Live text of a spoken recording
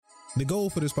The goal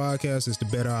for this podcast is to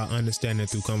better our understanding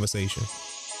through conversation.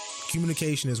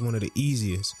 Communication is one of the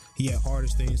easiest, yet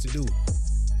hardest things to do.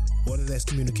 Whether that's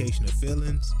communication of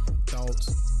feelings,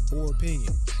 thoughts, or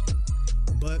opinions.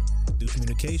 But through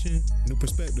communication, new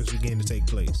perspectives begin to take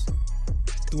place.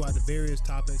 Throughout the various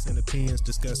topics and opinions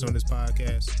discussed on this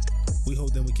podcast, we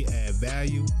hope that we can add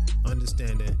value,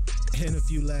 understanding, and a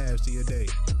few laughs to your day.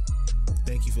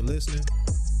 Thank you for listening,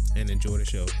 and enjoy the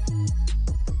show.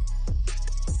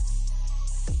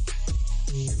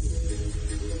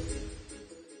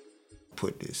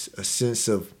 Put this, a sense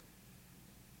of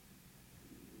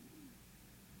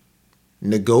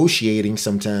negotiating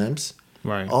sometimes.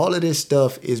 Right. All of this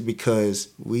stuff is because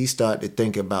we start to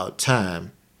think about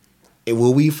time. And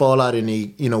will we fall out in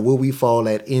the, will we fall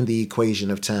at in the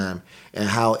equation of time, and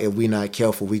how if we're not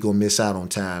careful, we gonna miss out on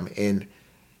time, and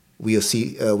we'll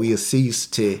cease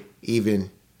to even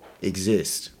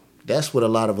exist. That's what a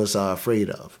lot of us are afraid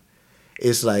of.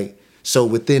 It's like, so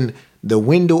within the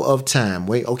window of time,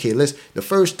 the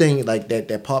first thing like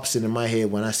that pops into my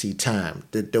head when I see time,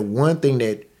 the one thing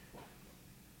that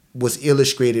was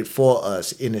illustrated for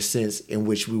us in a sense in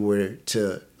which we were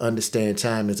to understand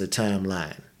time is a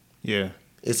timeline. Yeah.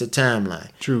 It's a timeline.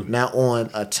 True. Now on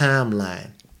a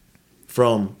timeline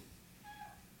from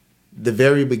the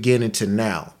very beginning to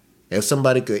now, if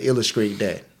somebody could illustrate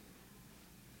that,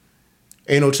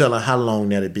 ain't no telling how long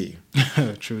that'd be.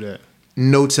 True that.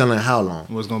 No telling how long.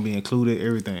 What's going to be included,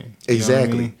 everything. Exactly. You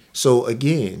know what I mean? So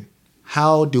again,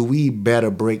 how do we better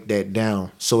break that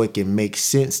down so it can make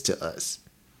sense to us?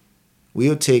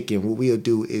 What we'll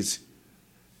do is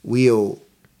we'll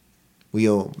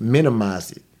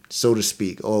minimize it, so to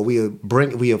speak, or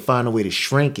we'll find a way to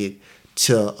shrink it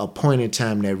to a point in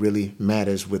time that really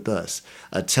matters with us,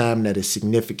 a time that is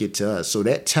significant to us. So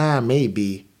that time may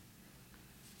be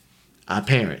our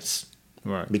parents.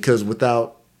 Right. Because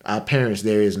without our parents,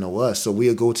 there is no us. So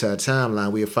we'll go to our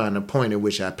timeline. We'll find a point in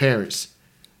which our parents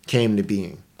came to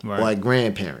being, right, or our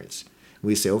grandparents.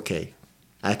 We say, okay,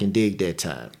 I can dig that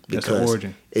time. That's the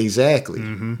origin. Exactly.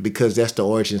 Mm-hmm. Because that's the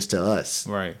origins to us.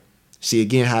 Right. See,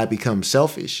 again, how it becomes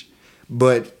selfish.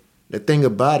 But the thing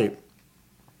about it,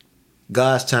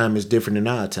 God's time is different than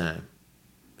our time.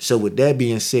 So with that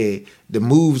being said, the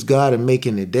moves God is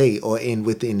making today or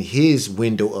within his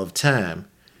window of time,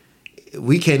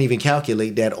 we can't even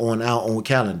calculate that on our own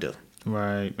calendar.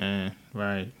 Right, man.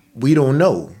 Right. We don't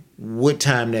know what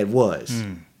time that was.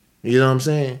 You know what I'm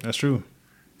saying? That's true.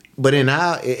 But in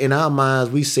our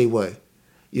minds, we say what?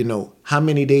 How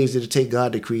many days did it take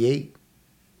God to create?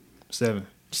 7.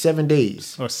 7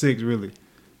 days. Or 6, really.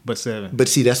 But 7. But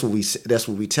see, that's what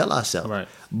we tell ourselves. Right.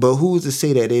 But who's to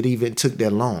say that it even took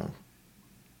that long?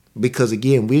 Because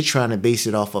again, we're trying to base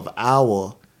it off of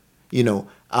our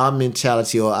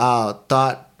mentality or our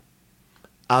thought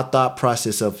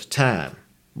process of time.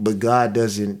 But God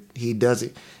doesn't. He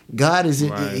doesn't. God isn't.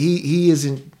 Right. He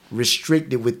isn't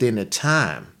restricted within a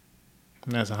time.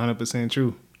 And that's 100%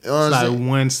 true. You know It's like saying?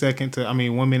 1 second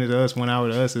 1 minute to us, 1 hour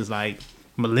to us is like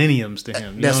millenniums to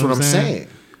him. You That's know what I'm saying.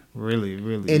 Really.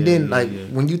 And then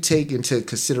when you take into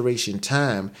consideration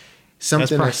time,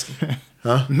 something that's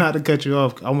huh? Not to cut you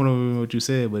off, I want to remember what you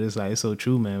said, but it's like it's so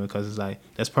true, man, because it's like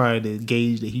that's probably the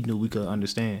gauge that he knew we could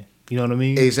understand. You know what I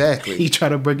mean? Exactly. He tried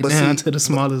to break it down to the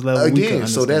smallest level we could understand.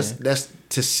 So that's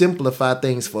to simplify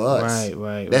things for us.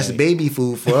 Right. That's baby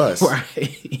food for us.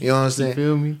 Right. You know what I'm saying? You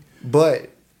feel me? But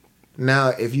now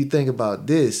if you think about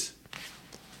this,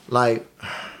 like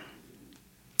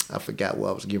I forgot where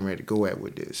I was getting ready to go at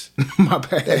with this. My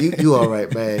bad. You all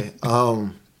right, man.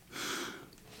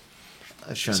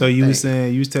 So you were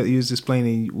saying you was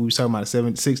explaining we was talking about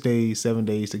 7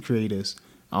 days to create us,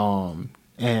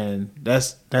 and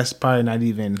that's probably not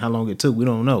even how long it took. We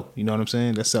don't know. You know what I'm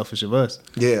saying? That's selfish of us.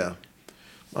 Yeah,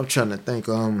 I'm trying to think.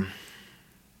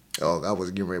 I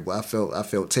was getting ready, but I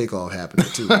felt takeoff happening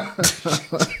too. I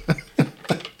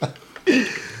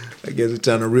guess we're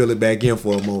trying to reel it back in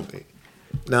for a moment.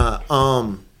 Nah,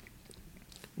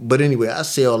 but anyway, I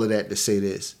say all of that to say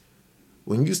this.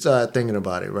 When you start thinking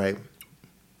about it, right?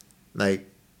 Like,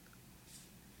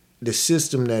 the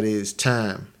system that is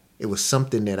time, it was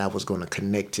something that I was going to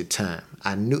connect to time.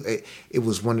 I knew it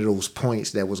was one of those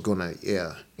points that was going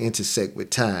to, intersect with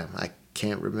time. I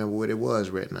can't remember what it was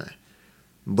right now.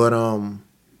 But,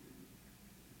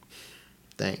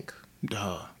 think.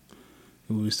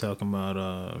 We was talking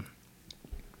about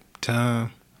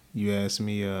time. You asked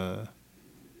me,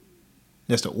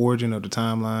 that's the origin of the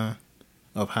timeline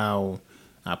of how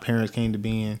our parents came to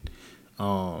being.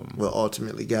 Well,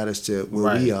 ultimately got us to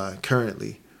where we are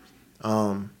currently.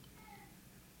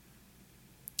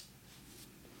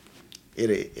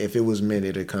 if it was meant,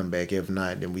 it'll come back. If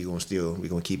not, then we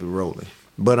gonna keep it rolling.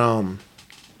 But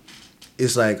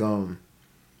it's like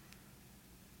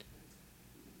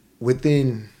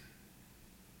within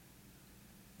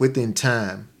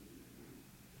time,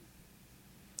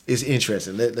 it's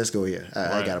interesting. Let's go here.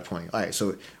 I got a point. All right.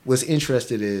 So what's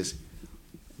interesting is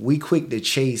we quick to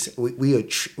chase.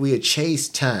 We chase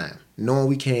time, knowing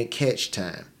we can't catch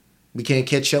time. We can't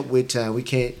catch up with time. We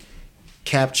can't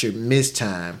capture missed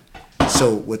time.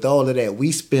 So with all of that,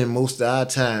 we spend most of our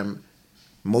time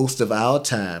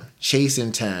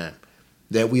chasing time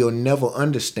that we'll never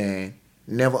understand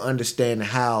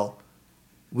how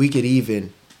we could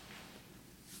even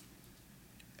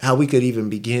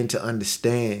begin to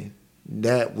understand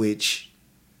that which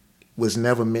was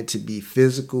never meant to be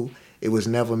physical. It was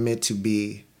never meant to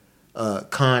be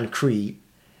concrete.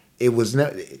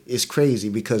 It's crazy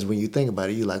because when you think about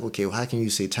it, you're like, okay, well, how can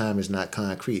you say time is not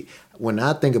concrete? When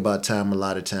I think about time, a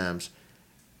lot of times,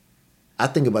 I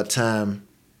think about time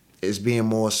as being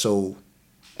more so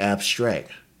abstract.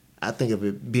 I think of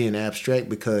it being abstract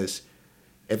because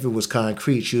if it was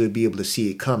concrete, you would be able to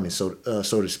see it coming, so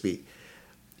to speak.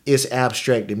 It's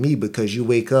abstract to me because you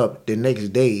wake up the next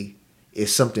day,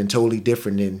 it's something totally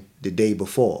different than the day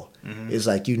before. Mm-hmm. It's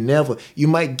like you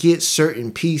might get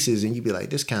certain pieces and you be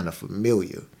like, this kind of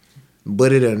familiar,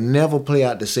 but it'll never play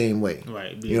out the same way.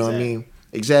 Right. You know what I mean?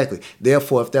 Exactly.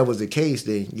 Therefore, if that was the case,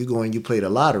 then you go and you play the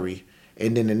lottery,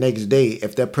 and then the next day,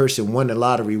 if that person won the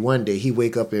lottery one day, she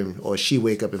wake up and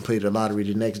play the lottery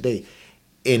the next day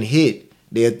and hit,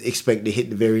 they expect to hit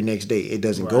the very next day. It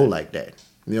doesn't go like that.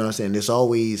 You know what I'm saying?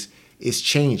 It's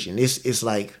changing. It's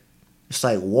like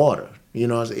water. You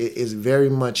know, it's very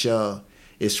much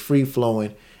it's free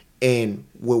flowing, and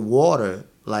with water,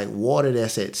 like water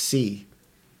that's at sea,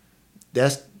 it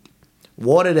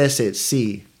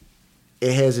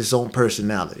has its own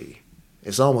personality.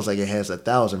 It's almost like it has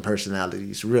 1,000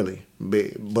 personalities, really.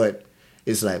 But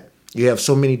it's like you have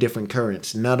so many different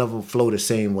currents. None of them flow the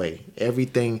same way.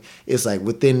 Everything is like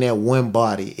within that one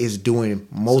body is doing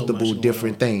multiple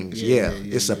different things.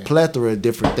 It's a plethora of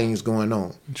different things going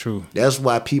on. True. That's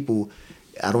why people,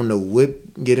 I don't know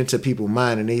what get into people's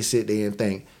mind and they sit there and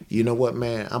think, you know what,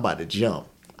 man, I'm about to jump.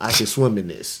 I can swim in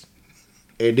this.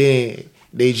 And then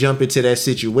they jump into that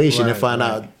situation and find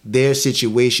out their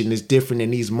situation is different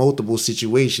than these multiple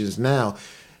situations. Now,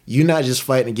 you're not just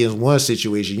fighting against one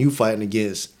situation. You're fighting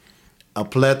against a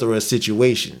plethora of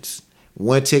situations.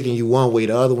 One taking you one way,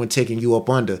 the other one taking you up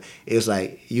under. It's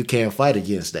like you can't fight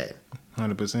against that.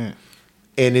 100%.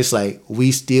 And it's like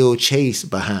we still chase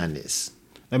behind this.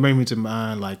 That brings me to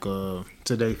mind, like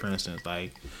today, for instance,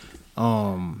 like we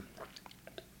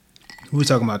were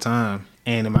talking about time,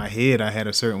 and in my head, I had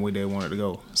a certain way that I wanted to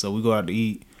go. So we go out to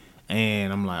eat,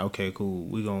 and I'm like, okay, cool.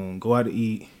 We're gonna go out to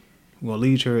eat. We're gonna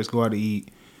leave church, go out to eat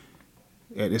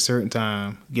at a certain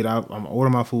time. Get out. I'm gonna order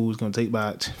my food. It's gonna take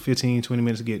about 15, 20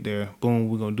 minutes to get there. Boom.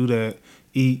 We're gonna do that.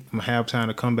 Eat. I'm gonna have time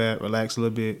to come back, relax a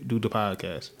little bit, do the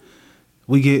podcast.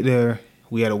 We get there.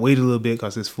 We had to wait a little bit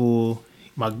because it's full.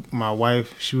 My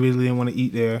wife, she really didn't want to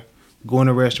eat there. Go in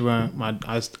a restaurant.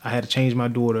 I had to change my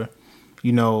daughter.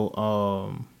 You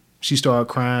know, she started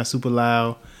crying super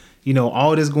loud. You know,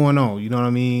 all this going on. You know what I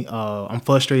mean? I'm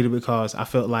frustrated because I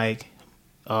felt like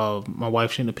my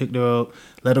wife shouldn't have picked her up.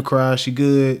 Let her cry. She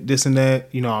good. This and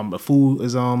that. You know, the food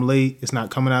is late. It's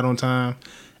not coming out on time.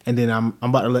 And then I'm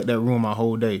about to let that ruin my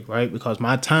whole day, right? Because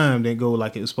my time didn't go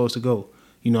like it was supposed to go.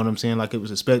 You know what I'm saying? Like it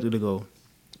was expected to go.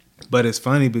 But it's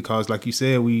funny because, like you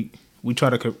said,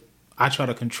 I try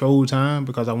to control time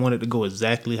because I want it to go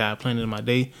exactly how I planned it in my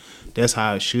day. That's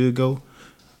how it should go.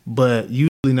 But usually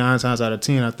 9 times out of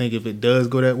 10, I think if it does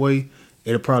go that way,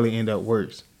 it'll probably end up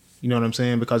worse. You know what I'm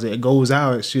saying? Because it goes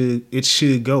out, it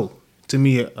should go. To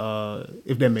me, if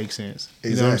that makes sense.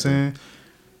 You know what I'm saying?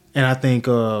 And I think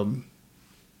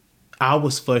I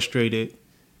was frustrated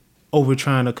over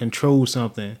trying to control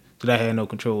something that I had no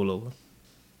control over.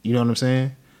 You know what I'm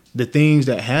saying? The things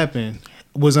that happened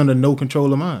was under no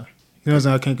control of mine. You know what I'm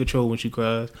saying? I can't control when she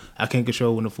cries. I can't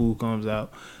control when the food comes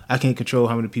out. I can't control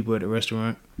how many people at the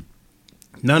restaurant.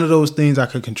 None of those things I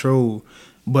could control,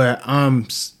 but I'm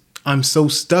so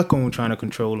stuck on trying to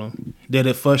control them that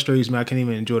it frustrates me. I can't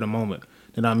even enjoy the moment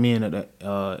that I'm in at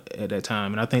that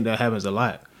time, and I think that happens a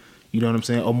lot. You know what I'm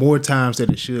saying? Or more times than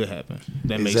it should happen.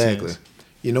 That makes sense.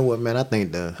 You know what, man? I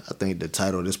think the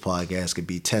title of this podcast could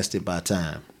be "Tested by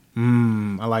Time."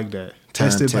 I like that.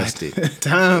 Time tested.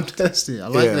 Time tested. I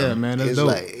like that, man. That's dope.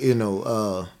 Like, you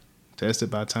know, tested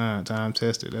by time. Time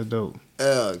tested. That's dope.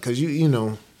 Cause you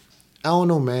know, I don't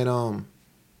know, man.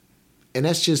 And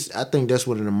that's just, I think that's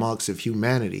one of the marks of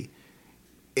humanity.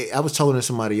 I was talking to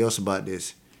somebody else about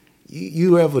this.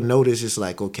 You ever notice it's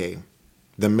like, okay,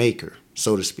 the maker,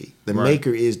 so to speak. The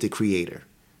maker is the creator.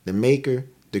 The maker,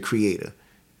 the creator.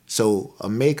 So a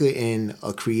maker and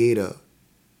a creator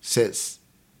sets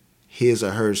his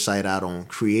or her sight out on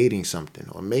creating something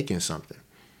or making something.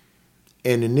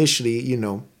 And initially, you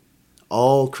know,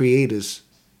 all creators,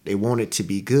 they want it to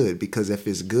be good, because if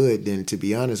it's good, then to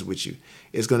be honest with you,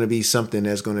 it's going to be something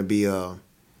that's going to be a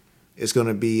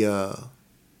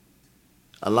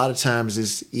lot of times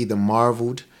it's either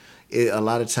marveled, a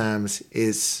lot of times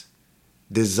it's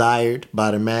desired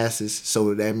by the masses.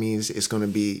 So that means it's going to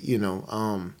be, you know,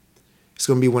 it's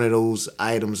going to be one of those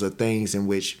items or things in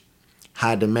which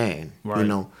high demand, you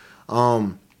know.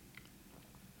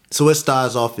 So it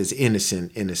starts off as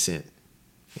innocent.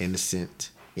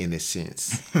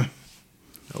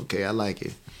 Okay, I like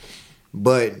it.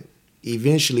 But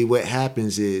eventually what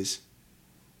happens is,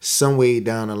 some way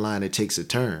down the line it takes a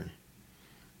turn.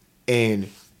 And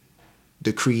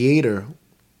the creator,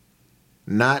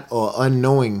 not or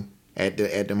unknowing at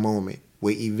the moment,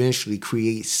 will eventually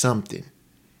create something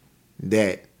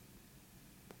that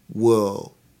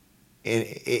will, and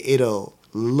it'll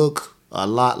look a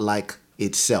lot like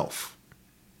itself.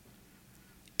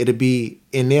 It'll be,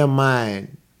 in their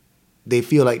mind, they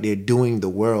feel like they're doing the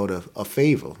world a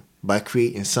favor by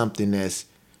creating something that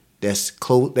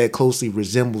closely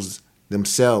resembles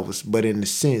themselves, but in a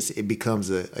sense it becomes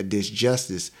a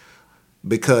disjustice,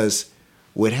 because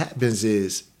what happens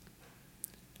is,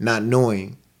 not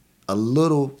knowing, a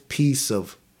little piece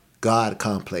of God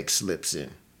complex slips in.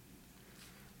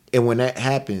 And when that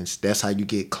happens, that's how you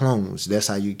get clones, that's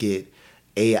how you get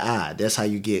AI, that's how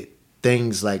you get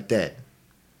things like that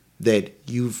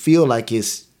you feel like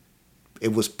it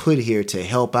was put here to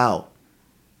help out,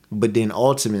 but then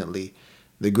ultimately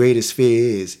the greatest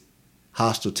fear is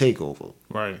hostile takeover.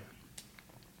 Right.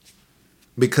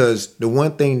 Because the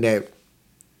one thing that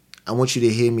I want you to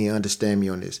hear me and understand me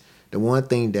on this, the one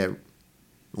thing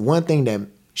that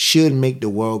should make the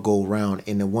world go round,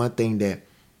 and the one thing that,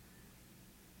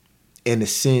 in a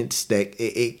sense, that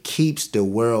it keeps the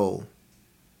world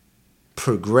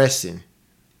progressing,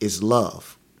 is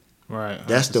love. Right. 100%.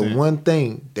 That's the one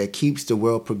thing that keeps the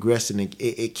world progressing.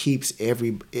 It keeps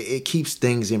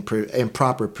things in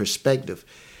proper perspective.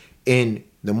 And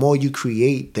the more you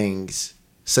create things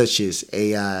such as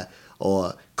AI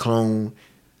or clones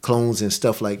and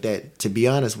stuff like that, to be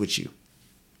honest with you,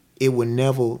 it will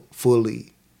never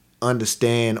fully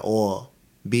understand or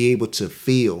be able to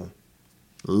feel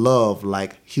love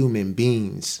like human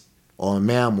beings or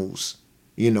mammals,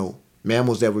 you know,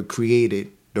 mammals that were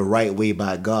created the right way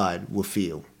by God will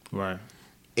feel. Right.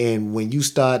 And when you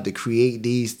start to create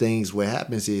these things, what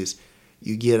happens is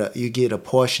you get a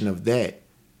portion of that.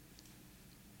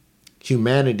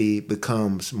 Humanity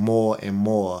becomes more and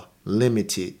more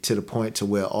limited to the point to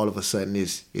where all of a sudden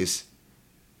it's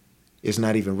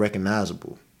not even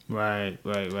recognizable. Right.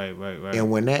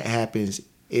 And when that happens,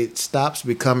 it stops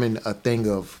becoming a thing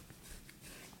of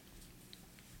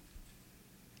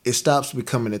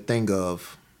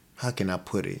how can I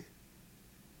put it?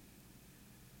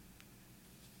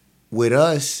 With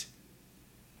us,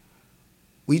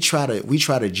 we try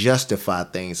to justify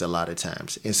things a lot of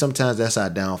times. And sometimes that's our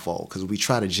downfall, because we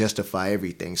try to justify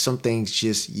everything. Some things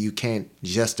just, you can't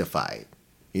justify it.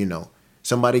 You know,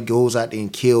 somebody goes out there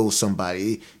and kills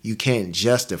somebody, you can't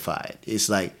justify it. It's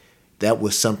like that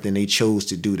was something they chose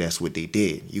to do. That's what they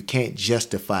did. You can't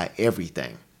justify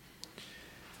everything.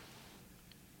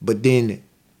 But then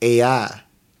AI,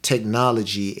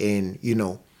 technology, and, you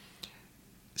know,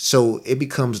 so it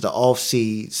becomes the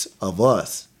offseeds of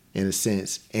us, in a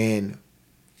sense, and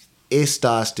it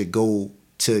starts to go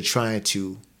to trying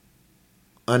to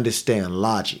understand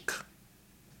logic.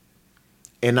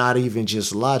 And not even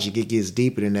just logic, it gets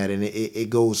deeper than that, and it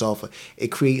goes off, it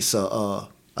creates an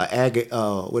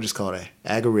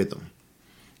algorithm.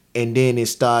 And then it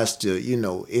starts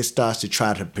to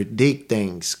try to predict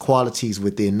things, qualities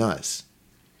within us,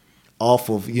 off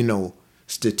of, you know,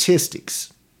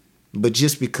 statistics. But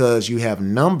just because you have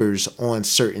numbers on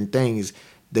certain things,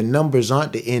 the numbers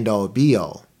aren't the end all be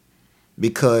all.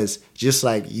 Because just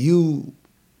like you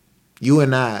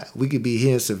and I, we could be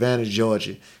here in Savannah,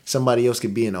 Georgia. Somebody else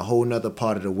could be in a whole nother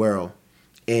part of the world.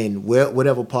 And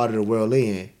whatever part of the world they're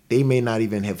in, they may not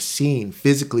even have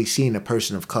physically seen a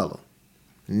person of color.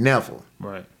 Never.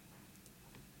 Right.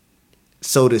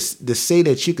 So to say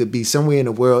that you could be somewhere in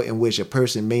the world in which a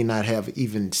person may not have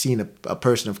even seen a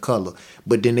person of color,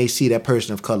 but then they see that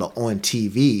person of color on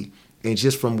TV, and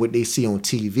just from what they see on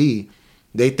TV,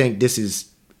 they think this is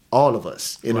all of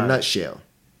us in a nutshell.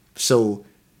 So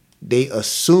they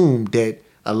assume that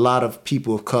a lot of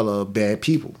people of color are bad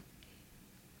people.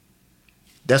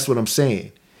 That's what I'm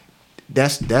saying.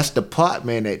 That's the part,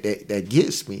 man, that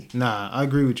gets me. Nah, I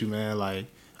agree with you, man. Like,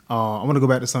 I want to go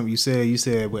back to something you said. You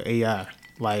said with AI,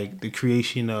 like the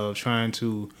creation of trying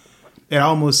to, it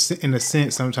almost in a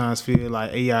sense sometimes feel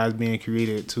like AI is being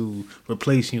created to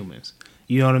replace humans.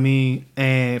 You know what I mean?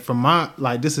 And from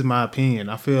this is my opinion.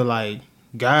 I feel like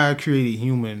God created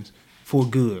humans for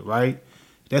good, right?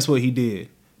 That's what he did.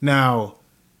 Now,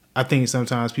 I think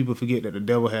sometimes people forget that the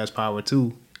devil has power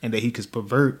too, and that he could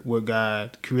pervert what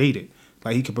God created.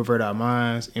 Like he could pervert our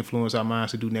minds, influence our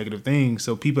minds to do negative things.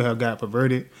 So people have got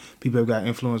perverted. People have got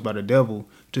influenced by the devil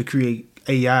to create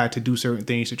AI to do certain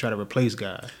things to try to replace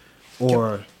God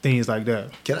or things like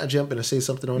that. Can I jump in and say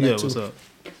something on that too? What's up?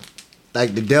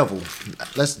 Like the devil,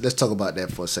 let's talk about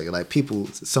that for a second. Like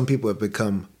some people have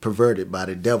become perverted by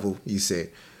the devil. You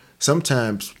said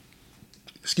sometimes,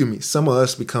 some of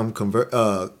us become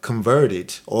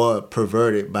converted or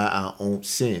perverted by our own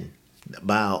sin,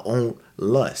 by our own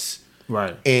lust.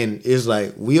 Right. And it's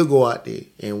like we'll go out there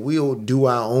and we'll do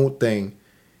our own thing,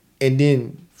 and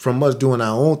then from us doing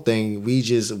our own thing, we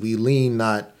lean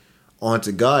not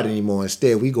onto God anymore.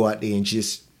 Instead, we go out there and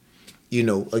just,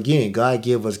 again, God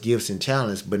give us gifts and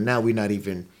talents, but now we're not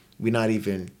even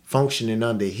functioning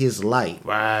under His light.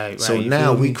 Right. So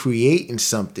now we creating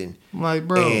something, like,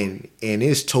 bro, and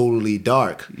it's totally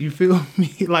dark. You feel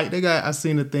me? Like I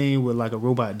seen a thing with like a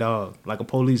robot dog, like a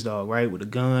police dog, right, with the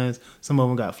guns. Some of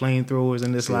them got flamethrowers,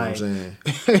 and it's like,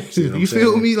 you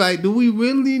feel me? Like, do we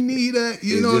really need that?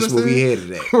 You know what I'm saying? Where we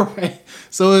headed at, right?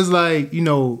 So it's like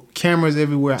cameras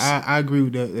everywhere. I agree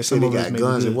with that. So they got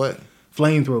guns and what?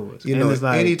 Flamethrowers. It's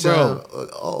like, anytime, bro,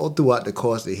 all throughout the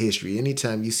course of history,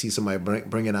 anytime you see somebody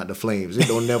bringing out the flames, it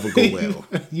don't never go well.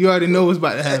 You already know what's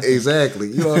about to happen.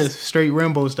 Exactly. Straight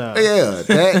Rambo style. Yeah,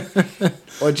 that.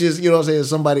 Or just, what I'm saying,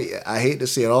 somebody, I hate to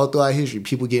say it, all throughout history,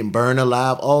 people getting burned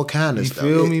alive, all kind of stuff.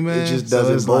 You feel me, man? It just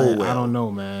doesn't bode well. I don't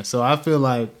know, man. So I feel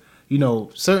like,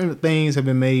 certain things have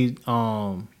been made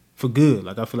for good.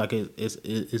 Like I feel like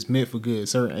it's meant for good.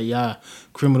 Certain AI,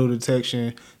 criminal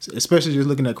detection, especially just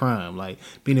looking at crime, like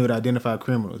being able to identify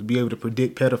criminals, be able to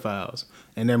predict pedophiles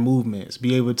and their movements,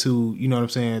 be able to,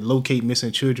 locate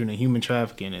missing children and human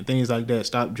trafficking and things like that,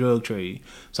 stop drug trade.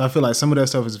 So I feel like some of that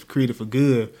stuff is created for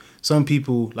good. Some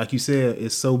people, like you said,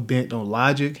 is so bent on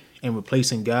logic and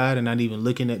replacing God and not even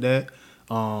looking at that,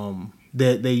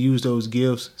 that they use those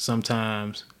gifts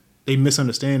sometimes. They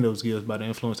misunderstand those gifts by the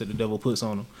influence that the devil puts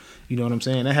on them. You know what I'm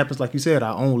saying? That happens, like you said,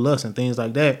 our own lust and things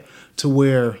like that, to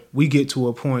where we get to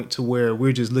a point to where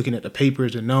we're just looking at the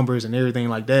papers and numbers and everything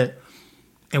like that,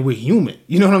 and we're human.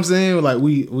 You know what I'm saying? Like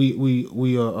we're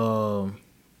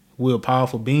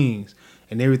powerful beings,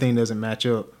 and everything doesn't match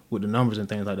up with the numbers and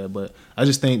things like that. But I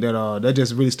just think that that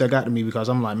just really stuck out to me because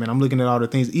I'm like, man, I'm looking at all the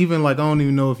things. Even like I don't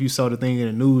even know if you saw the thing in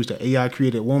the news, the AI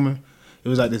created woman. It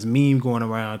was like this meme going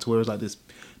around to where it was like this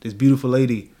beautiful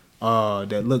lady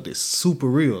that looked super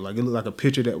real. Like it looked like a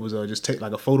picture that was just take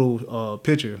like a photo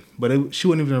picture, but she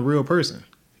wasn't even a real person.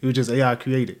 It was just AI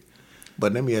created.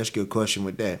 But let me ask you a question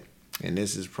with that, and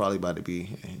this is probably about to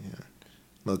be a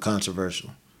little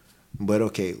controversial. But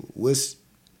okay, what's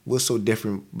so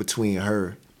different between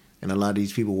her and a lot of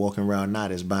these people walking around now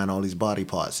that's buying all these body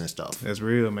parts and stuff? That's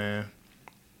real, man.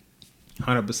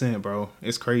 100%, bro.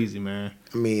 It's crazy, man.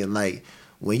 I mean, like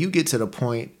when you get to the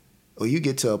point, or you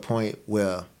get to a point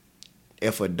where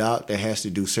if a doctor has to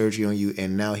do surgery on you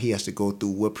and now he has to go through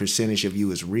what percentage of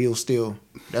you is real still,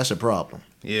 that's a problem.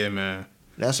 Yeah, man.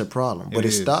 That's a problem. But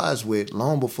it starts with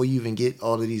long before you even get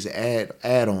all of these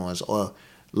add-ons or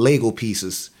Lego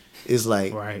pieces. It's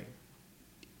like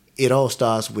it all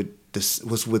starts with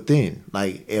what's within.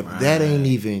 Like if that ain't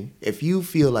even, if you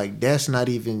feel like that's not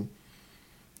even,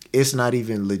 it's not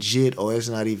even legit or it's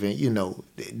not even,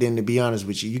 then to be honest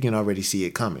with you, you can already see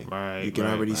it coming. You can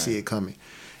already see it coming.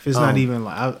 If it's not even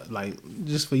like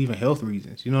just for even health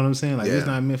reasons, you know what I'm saying? Like it's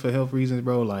not meant for health reasons,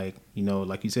 bro. Like,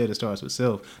 like you said, it starts with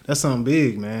self. That's something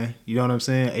big, man. You know what I'm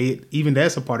saying? Even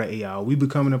that's a part of AI. We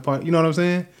becoming a part, you know what I'm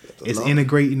saying? It's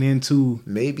integrating into.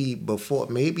 Maybe before,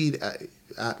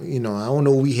 I don't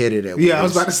know where we headed at. I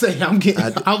was about to say, I don't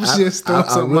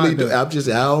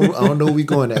know where we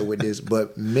going at with this,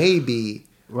 but maybe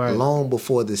long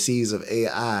before the seeds of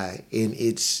AI in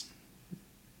its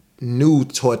new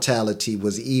totality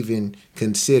was even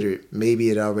considered,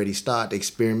 maybe it already started.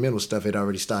 Experimental stuff had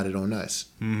already started on us.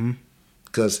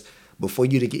 Because before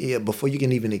you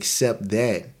can even accept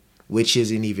that, which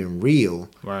isn't even real,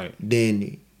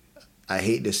 then I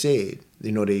hate to say it,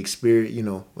 the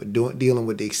experience, dealing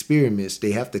with the experiments,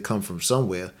 they have to come from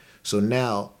somewhere. So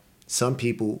now some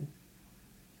people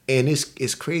And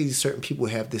it's crazy. Certain people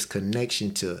have this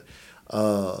connection to,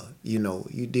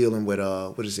 you dealing with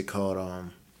what is it called?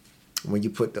 When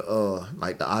you put the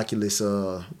like the Oculus,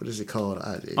 what is it called?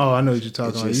 Oh, I know what you're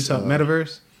talking about. You talking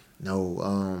metaverse?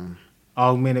 No,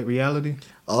 augmented reality.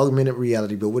 Augmented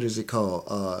reality, but what is it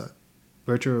called?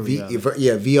 Virtual reality.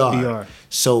 VR. VR.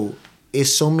 So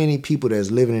it's so many people that's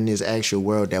living in this actual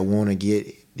world that want to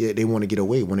get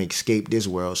away, want to escape this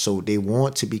world. So they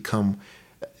want to become,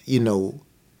 they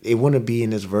want to be in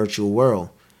this virtual world,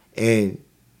 and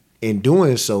in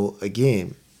doing so,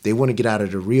 again, they want to get out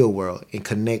of the real world and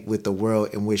connect with the world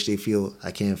in which they feel, I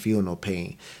can't feel no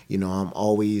pain. I'm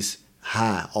always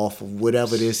high off of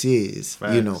whatever this is.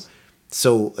 Facts.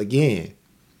 So again,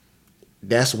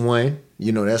 that's one.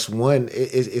 That's one.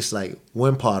 It's like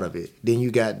one part of it. Then you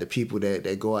got the people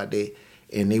that go out there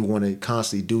and they want to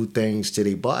constantly do things to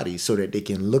their body so that they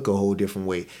can look a whole different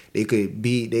way. They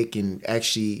can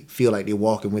actually feel like they're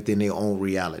walking within their own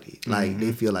reality. Like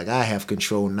they feel like I have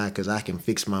control now because I can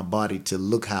fix my body to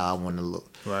look how I want to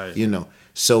look. Right.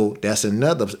 So that's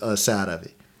another side of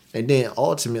it. And then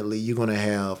ultimately you're going to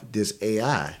have this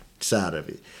AI side of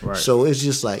it. Right. So it's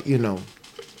just like, It's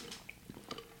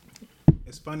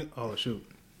funny. Oh, shoot.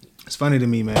 It's funny to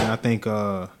me, man. I think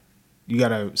you got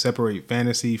to separate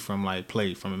fantasy from like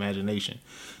play, from imagination.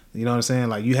 You know what I'm saying?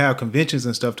 Like you have conventions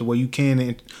and stuff to where you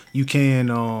can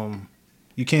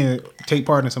take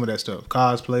part in some of that stuff.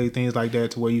 Cosplay, things like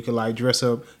that, to where you can like dress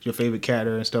up your favorite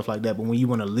character and stuff like that. But when you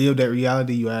want to live that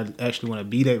reality, you actually want to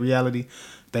be that reality,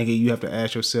 thinking you have to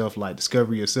ask yourself, like,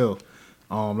 discover yourself.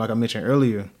 Like I mentioned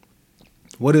earlier,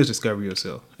 what is discover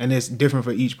yourself? And it's different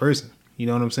for each person. You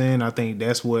know what I'm saying? I think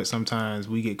that's what sometimes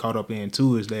we get caught up in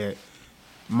too, is that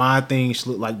my thing should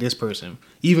look like this person.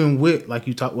 Even with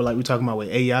we're talking about with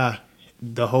AI,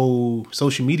 the whole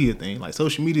social media thing. Like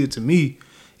social media to me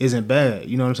isn't bad.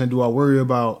 You know what I'm saying? Do I worry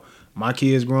about my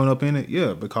kids growing up in it?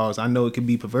 Yeah, because I know it could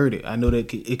be perverted. I know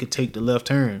that it could take the left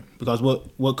turn. Because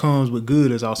what comes with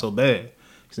good is also bad.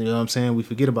 You know what I'm saying? We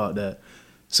forget about that.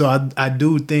 So I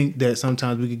do think that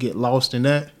sometimes we could get lost in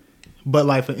that. But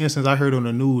like for instance, I heard on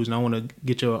the news, and I want to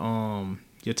get your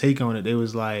take on it. They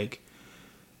was like,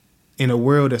 in a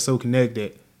world that's so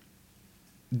connected,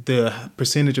 the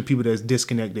percentage of people that's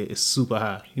disconnected is super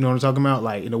high. You know what I'm talking about?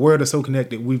 Like in a world that's so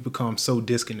connected, we've become so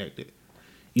disconnected.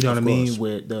 You know what I mean?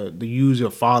 With the user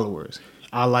followers,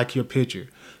 I like your picture.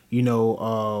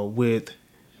 With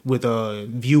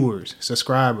viewers,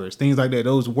 subscribers, things like that.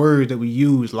 Those words that we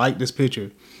use, like this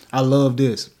picture, I love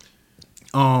this.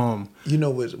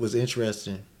 What's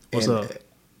interesting? What's up?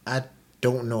 I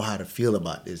don't know how to feel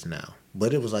about this now,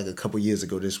 but it was like a couple years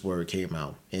ago this word came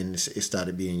out and it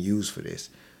started being used for this.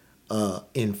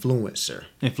 Influencer.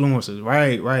 Influencers,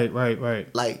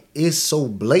 right. Like it's so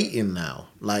blatant now.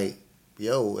 Like,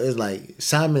 it's like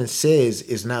Simon Says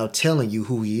is now telling you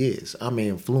who he is. I'm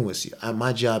an influencer.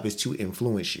 My job is to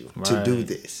influence you to do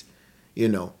this.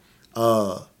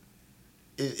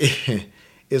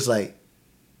 It's like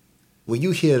when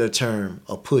you hear the term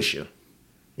a pusher,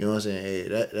 you know what I'm saying?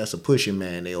 Hey, that's a pushing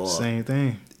man. They are same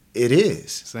thing. It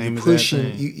is. Same you're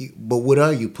pushing. But what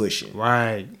are you pushing?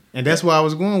 Right, and that's why I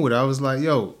was going with it. I was like,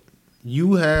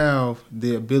 you have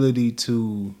the ability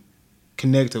to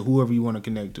connect to whoever you want to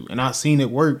connect to, and I've seen it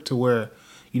work to where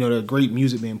there's great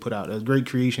music being put out, there's great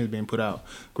creations being put out,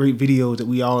 great videos that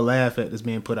we all laugh at that's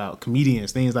being put out,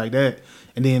 comedians, things like that.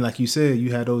 And then, like you said,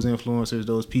 you have those influencers,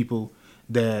 those people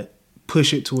that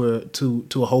push it to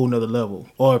a whole nother level,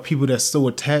 or people that's so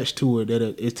attached to it that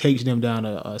it takes them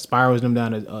down spirals them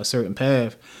down a certain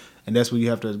path. And that's where you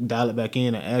have to dial it back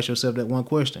in and ask yourself that one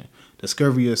question: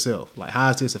 discover yourself. Like, how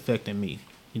is this affecting me?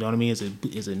 You know what I mean? Is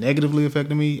it negatively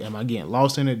affecting me? Am I getting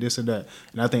lost in it? This or that?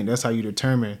 And I think that's how you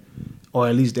determine, or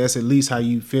at least how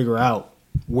you figure out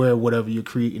where whatever you're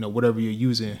creating, whatever you're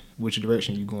using, which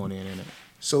direction you're going in it.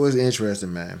 So it's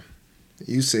interesting, man.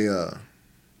 You say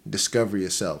discover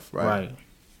yourself, right? Right.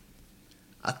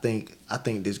 I think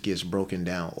this gets broken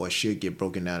down, or should get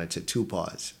broken down, into two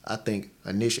parts. I think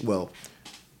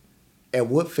at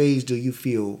what phase do you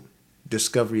feel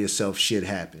discover yourself should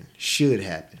happen?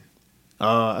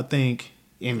 I think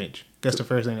image. That's the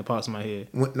first thing that pops in my head.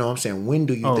 I'm saying, when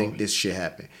do you think this should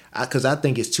happen? Because I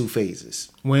think it's two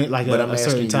phases. When, like, a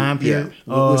certain time period?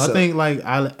 Yeah. I think like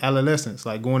adolescence,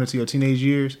 like going into your teenage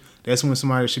years. That's when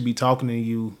somebody should be talking to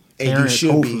you. And you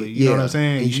should hopefully, be, you know what I'm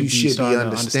saying? And you should be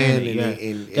understanding.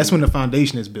 And that's when the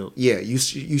foundation is built. Yeah, you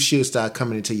should start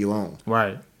coming into your own.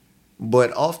 Right.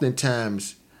 But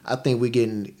oftentimes, I think we're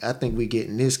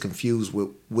getting this confused with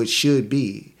what should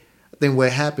be. I think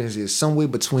what happens is somewhere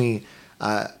between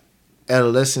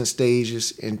adolescent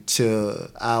stages into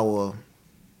our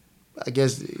I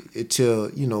guess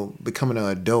till, you know, becoming an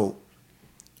adult,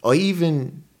 or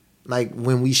even like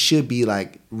when we should be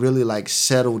like really like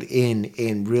settled in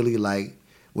and really like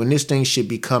when this thing should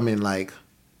be coming like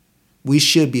we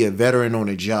should be a veteran on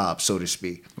a job, so to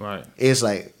speak. Right. It's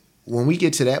like when we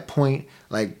get to that point,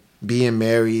 like being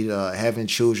married, having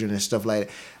children and stuff like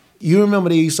that. You remember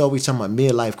they used to always talk about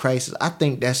midlife crisis? I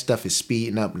think that stuff is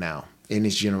speeding up now in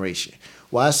this generation.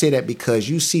 Well, I say that because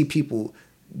you see people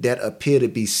that appear to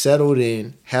be settled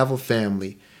in, have a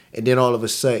family, and then all of a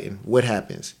sudden, what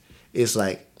happens? It's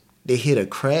like they hit a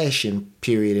crashing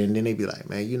period, and then they be like,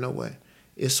 man, you know what?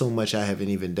 It's so much I haven't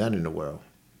even done in the world.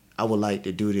 I would like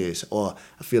to do this, or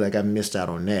I feel like I missed out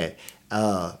on that.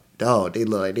 Dog, they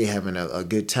look like they having a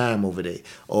good time over there.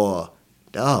 Or,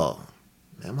 dog,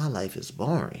 man, my life is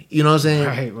boring. You know what I'm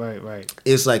saying? Right.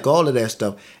 It's like all of that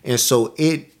stuff. And so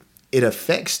it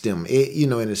affects them. It, you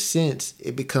know, in a sense,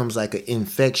 it becomes like an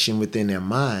infection within their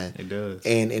mind. It does.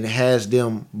 And it has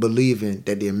them believing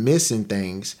that they're missing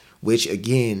things, which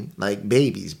again, like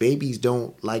babies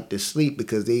don't like to sleep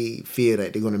because they fear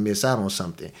that they're going to miss out on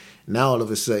something. Now all of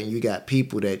a sudden you got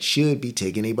people that should be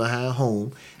taking their behind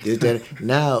home.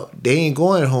 Now they ain't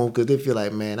going home because they feel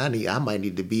like, man, I might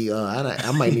need to be,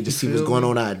 I might need to see what's going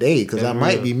on our day because I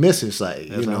might be missing something.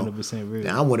 That's, you know, 100% real.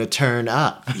 now I want to turn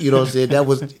up. You know what I'm saying? That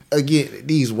was again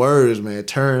these words, man.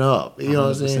 Turn up. You know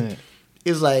what I'm saying?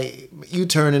 It's like you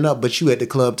turning up, but you at the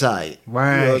club tired.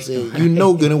 Right. You know what I'm saying? You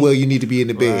know good and well you need to be in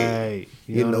the bed. Right.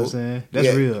 You know what I'm saying?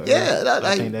 That's real. Yeah, right?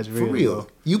 I think that's real. For real. Bro.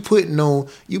 You putting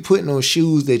on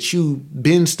shoes that you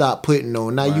been stopped putting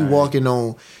on. Now you walking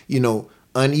on, you know,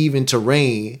 uneven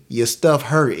terrain. Your stuff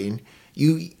hurting.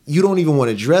 You don't even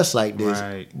want to dress like this.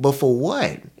 Right. But for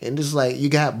what? And it's like you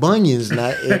got bunions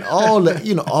now, and all that,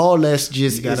 you know, all that's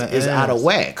just is out of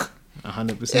whack.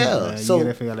 100%. Yeah, Man. so you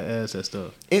definitely gotta ask that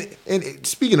stuff. And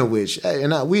speaking of which,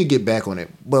 we'll get back on it.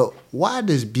 But why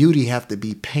does beauty have to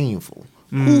be painful?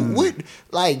 What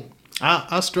like?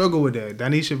 I struggle with that.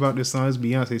 Danisha brought this song. It's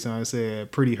Beyonce song. It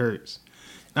said "Pretty Hurts."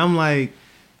 And I'm like,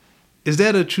 is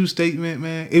that a true statement,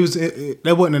 man?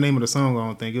 That wasn't the name of the song. I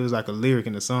don't think it was like a lyric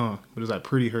in the song, but it was like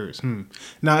 "Pretty Hurts."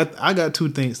 Now I got two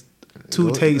takes on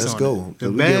it.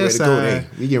 The bad side,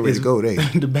 we get ready to go there.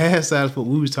 The bad side is what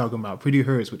we was talking about. Pretty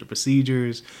hurts with the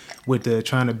procedures, with the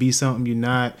trying to be something you're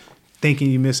not, thinking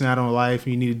you're missing out on life,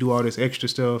 and you need to do all this extra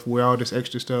stuff, wear all this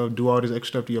extra stuff, do all this extra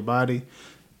stuff to your body.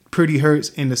 Pretty hurts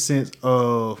in the sense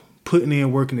of putting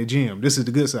in work in the gym. This is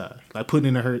the good side, like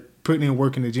putting in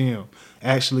work in the gym,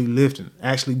 actually lifting,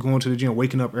 actually going to the gym,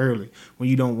 waking up early when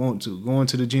you don't want to, going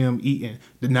to the gym, eating,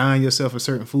 denying yourself of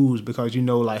certain foods because you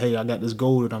know, like, hey, I got this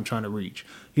goal that I'm trying to reach.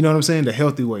 You know what I'm saying? The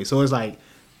healthy way. So it's like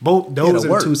both those are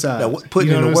the two sides.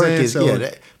 Putting in the work is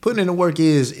putting in the work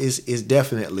is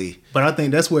definitely. But I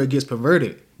think that's where it gets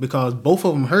perverted because both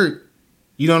of them hurt.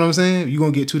 You know what I'm saying? You're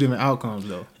gonna get two different outcomes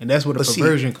though, and that's where the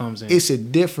perversion comes in. It's a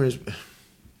difference.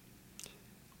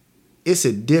 It's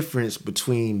a difference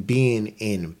between being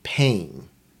in pain,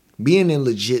 being in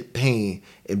legit pain,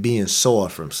 and being sore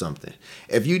from something.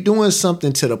 If you're doing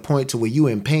something to the point to where you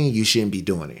in pain, you shouldn't be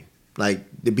doing it.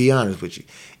 Like, to be honest with you.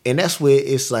 And that's where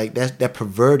it's like that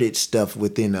perverted stuff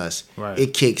within us. Right.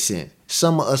 It kicks in.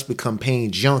 Some of us become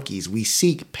pain junkies. We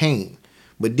seek pain.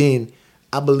 But then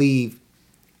I believe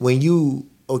when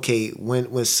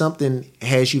something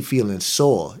has you feeling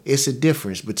sore, it's a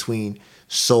difference between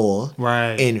sore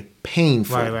and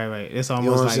painful. Right. It's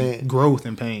almost like growth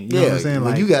and pain. You know what I'm saying?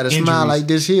 When like you got to smile like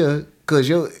this here, because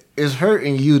it's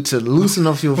hurting you to loosen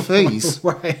up your face.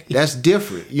 Right. That's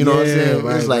different. You know what I'm saying?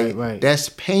 Right, it's like that's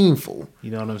painful.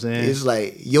 You know what I'm saying? It's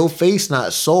like your face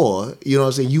not sore. You know what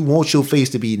I'm saying? You want your face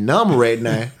to be numb right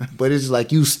now, but it's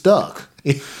like you stuck.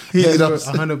 You know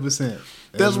 100%.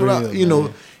 That's what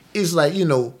real, it's like,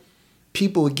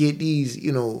 people get these,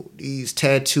 these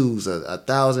tattoos,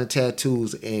 1,000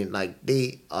 tattoos, and like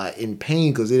they are in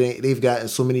pain because they've gotten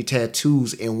so many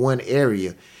tattoos in one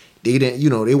area. They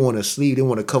didn't, they want to sleeve, they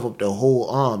want to cover up the whole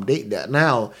arm.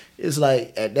 Now it's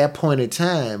like at that point in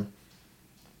time,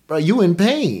 bro, you in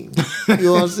pain. You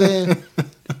know what I'm saying?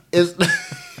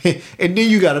 And then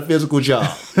you got a physical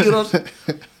job. You know what I'm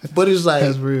saying? But it's like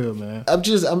that's real, man. I'm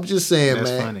just saying, that's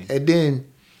man. Funny. And then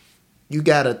you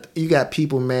got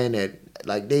people, man, that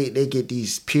like they get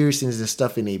these piercings and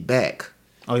stuff in their back.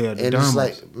 Oh yeah, and it's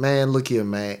like, man, look here,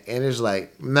 man. And it's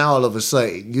like now all of a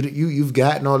sudden you've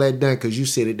gotten all that done because you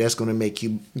said that's going to make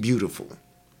you beautiful.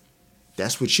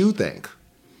 That's what you think.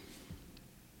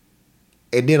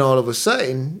 And then all of a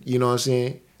sudden, you know what I'm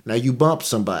saying? Now you bump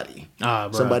somebody.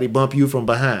 Somebody bump you from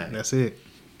behind. That's it.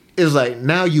 It's like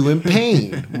now you in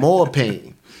pain, more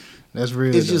pain. That's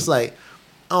real. It's just like,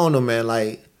 I don't know, man.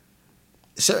 Like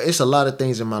So it's a lot of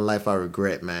things in my life I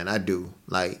regret, man. I do.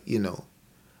 Like, I'm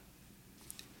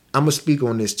gonna speak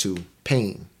on this too.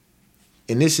 Pain.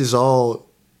 And this is all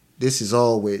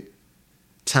what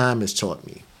time has taught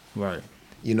me. Right.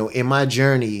 In my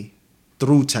journey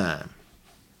through time,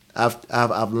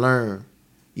 I've learned,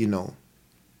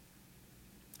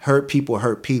 hurt people.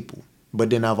 But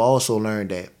then I've also learned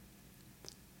that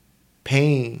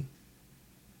pain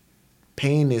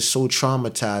is so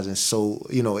traumatizing. So,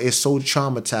 it's so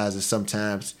traumatizing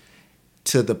sometimes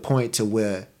to the point to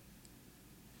where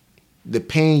the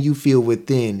pain you feel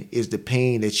within is the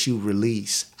pain that you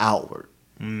release outward.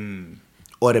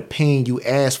 Or the pain you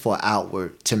ask for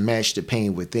outward to match the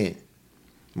pain within.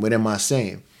 What am I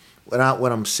saying? What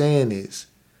I'm saying is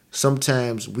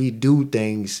sometimes we do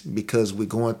things because we're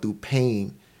going through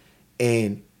pain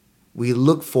and we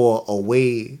look for a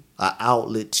way, an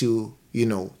outlet to,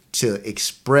 to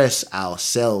express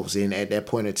ourselves. And at that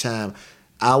point in time,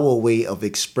 our way of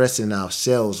expressing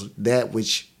ourselves, that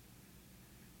which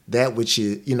is, that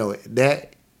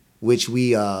which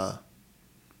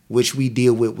we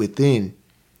deal with within,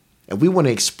 and we want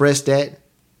to express that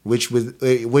which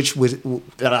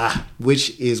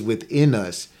is within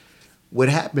us. What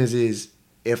happens is,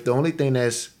 if the only thing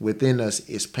that's within us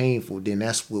is painful, then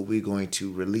that's what we're going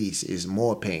to release, is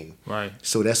more pain. Right.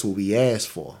 So that's what we ask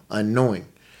for, unknowing.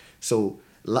 So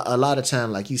a lot of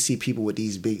time, like, you see people with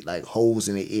these big, like, holes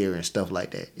in their ear and stuff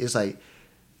like that. It's like,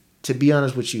 to be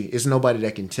honest with you, it's nobody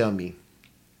that can tell me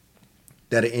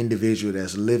that an individual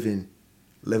that's living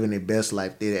their best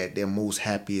life, they're at their most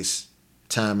happiest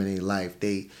time in their life.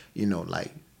 They,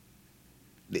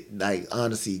 like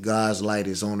honestly, God's light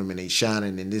is on them and they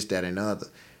shining and this, that, and the other.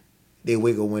 They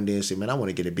wake up one day and say, man, I want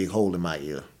to get a big hole in my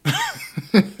ear.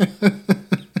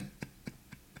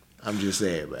 I'm just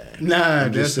saying, man. Nah,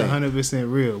 that's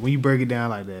 100% real. When you break it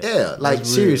down like that. Yeah, like,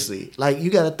 seriously. Like,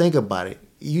 you got to think about it.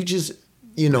 You just,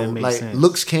 like, sense.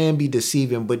 Looks can be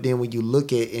deceiving, but then when you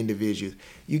look at individuals,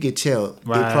 you can tell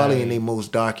they're probably in their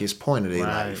most darkest point of their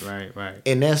life. Right.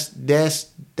 And that's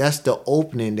the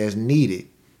opening that's needed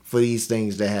for these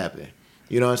things to happen.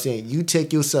 You know what I'm saying? You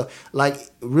take yourself, like,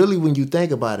 really, when you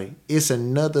think about it, it's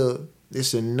another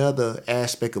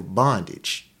aspect of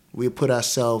bondage. We put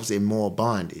ourselves in more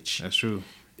bondage. That's true.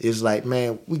 It's like,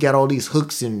 man, we got all these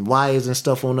hooks and wires and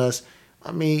stuff on us.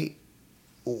 I mean,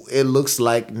 it looks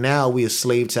like now we're a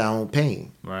slave to our own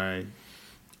pain. Right.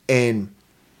 And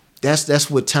that's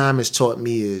what time has taught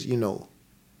me is, you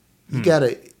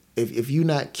gotta, if you're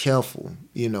not careful,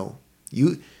 you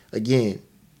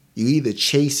either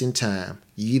chasing time,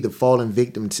 you either falling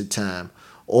victim to time,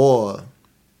 or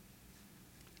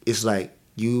it's like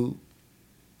you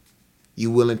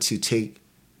willing to take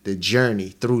the journey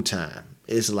through time.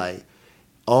 It's like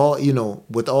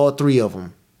with all three of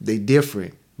them, they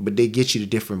different, but they get you to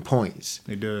different points.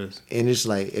 It does. And it's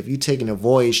like, if you're taking a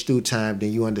voyage through time,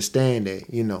 then you understand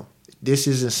that, this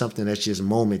isn't something that's just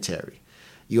momentary.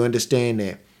 You understand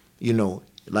that,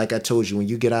 like I told you, when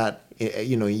you get out,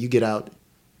 you get out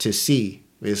to sea,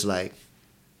 it's like,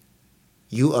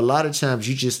 a lot of times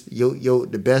you just,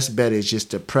 the best bet is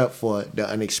just to prep for the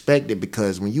unexpected,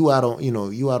 because when you out on,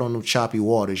 you out on them choppy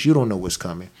waters, you don't know what's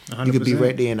coming. 100%. You could be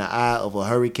right there in the eye of a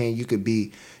hurricane. You could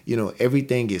be,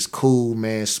 everything is cool,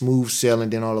 man, smooth sailing.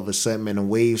 Then all of a sudden, man, the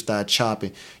waves start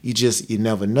chopping. You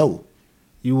never know.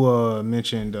 You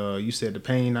mentioned, you said the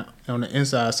pain on the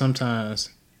inside sometimes,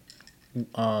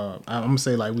 I'm gonna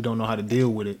say, like, we don't know how to deal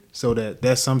with it. So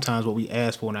that's sometimes what we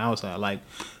ask for on the outside. Like,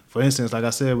 for instance, like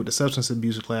I said, with the substance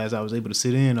abuse class I was able to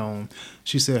sit in on,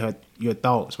 she said your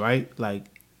thoughts, right? Like,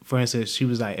 for instance, she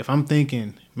was like, if I'm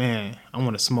thinking, man, I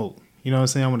want to smoke, you know what I'm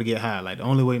saying? I want to get high. Like, the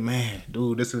only way, man,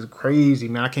 dude, this is crazy,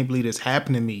 man. I can't believe this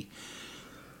happened to me.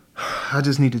 I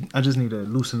just need to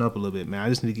loosen up a little bit, man. I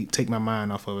just need to take my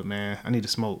mind off of it, man. I need to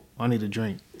smoke. I need to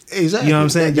drink. Exactly. You know what I'm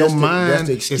saying? Your mind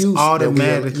is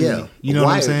automatically, you know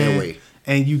what I'm saying?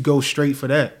 And you go straight for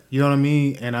that. You know what I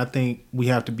mean? And I think we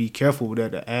have to be careful with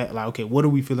that, to act like, okay, what are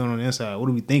we feeling on the inside? What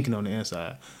are we thinking on the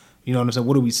inside? You know what I'm saying?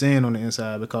 What are we saying on the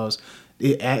inside? Because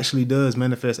it actually does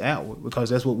manifest outward, because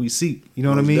that's what we seek. You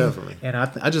know what I mean? Definitely. And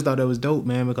I just thought that was dope,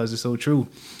 man, because it's so true.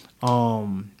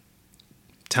 Time,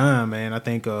 man, I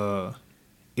think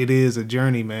it is a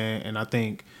journey, man. And I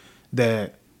think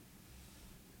that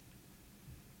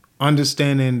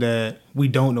understanding that we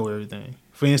don't know everything.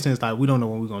 For instance, like, we don't know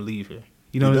when we're going to leave here.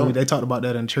 You know what I mean? They talked about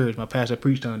that in church. My pastor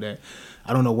preached on that.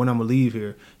 I don't know when I'm going to leave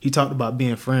here. He talked about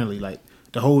being friendly. Like,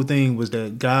 the whole thing was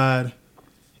that God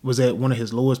was at one of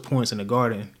his lowest points in the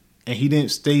garden, and he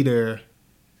didn't stay there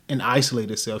and isolate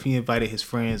himself. He invited his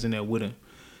friends in there with him.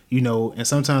 And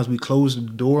sometimes we close the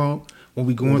door on. when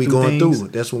we going through things,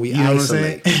 that's when we you know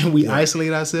isolate. What I'm saying? We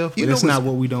isolate ourselves. But that's not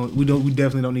what we don't. We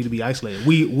definitely don't need to be isolated.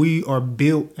 We are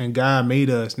built, and God made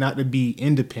us not to be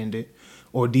independent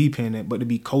or dependent, but to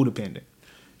be codependent.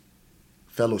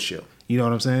 Fellowship. You know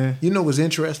what I'm saying? You know what's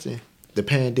interesting? The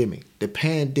pandemic.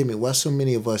 Why so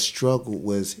many of us struggled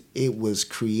was it was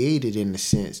created in the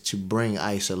sense to bring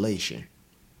isolation.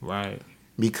 Right.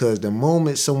 Because the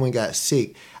moment someone got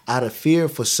sick, out of fear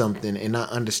for something and not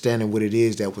understanding what it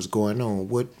is that was going on,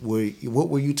 what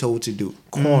were you told to do?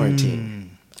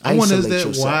 Quarantine. I wonder is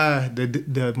that why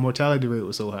the mortality rate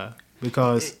was so high?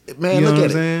 Because man, look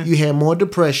at it. You had more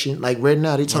depression. Like right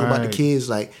now, they talk about the kids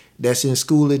like that's in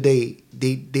school today.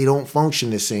 They don't function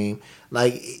the same.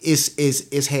 Like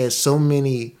it's had so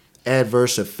many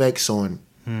adverse effects on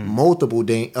multiple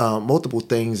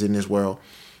things in this world.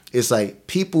 It's like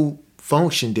people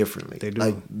function differently. They do.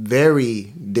 Like very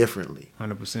differently.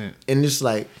 100%. And it's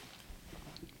like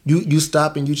you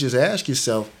stop and you just ask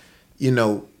yourself, you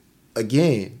know,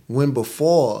 again, when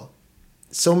before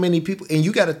so many people, and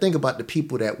you got to think about the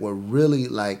people that were really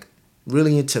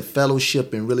into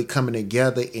fellowship and really coming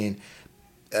together, and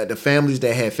the families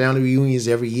that had family reunions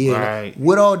every year. Right.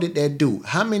 What all did that do?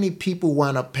 How many people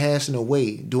wound up passing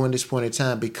away during this point in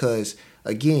time? Because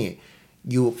again,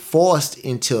 you were forced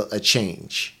into a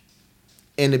change.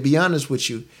 And to be honest with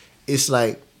you, it's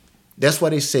like, that's why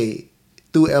they say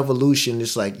through evolution,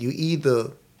 it's like you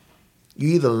either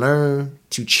learn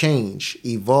to change,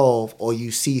 evolve, or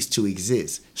you cease to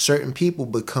exist. Certain people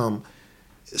become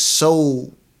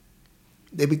so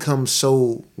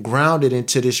grounded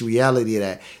into this reality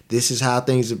that this is how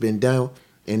things have been done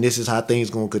and this is how things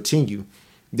going to continue.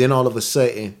 Then all of a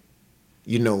sudden,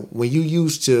 you know, when you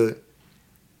used to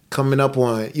coming up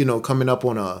on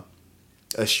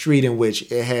a street in which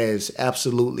it has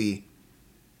absolutely,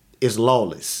 it's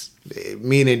lawless,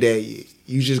 meaning that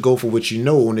you just go for what you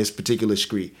know on this particular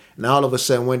street. Now all of a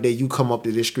sudden one day you come up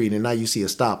to this street and now you see a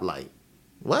stoplight.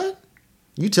 What?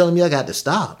 You telling me I got to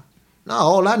stop? No,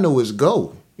 all I know is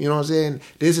go. You know what I'm saying?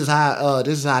 This is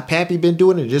how Pappy been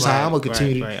doing it. This is how I'm gonna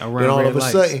continue. Right. Then all of a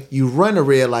sudden you run a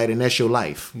red light and that's your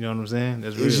life. You know what I'm saying?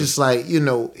 That's real. It's just like, you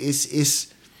know, it's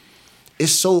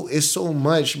so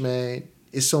much, man.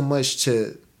 It's so much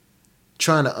to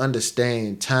trying to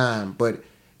understand time, but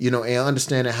you know, and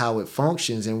understanding how it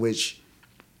functions, in which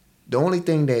the only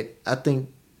thing that I think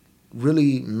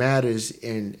really matters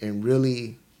and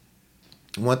really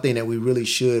one thing that we really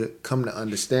should come to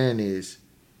understand is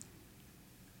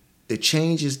the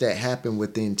changes that happen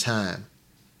within time.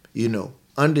 You know,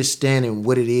 understanding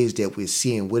what it is that we're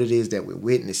seeing, what it is that we're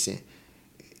witnessing,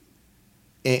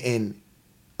 and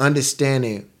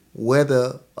understanding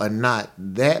whether or not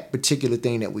that particular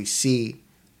thing that we see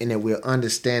and that we're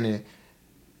understanding,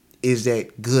 is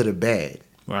that good or bad?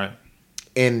 Right.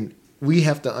 And we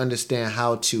have to understand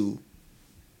how to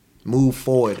move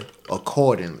forward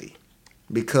accordingly.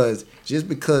 Because just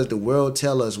because the world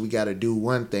tell us we got to do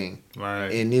one thing, right,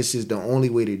 and this is the only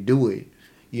way to do it,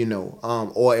 you know,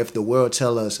 or if the world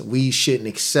tell us we shouldn't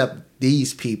accept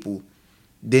these people,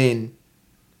 then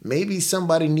maybe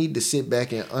somebody need to sit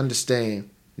back and understand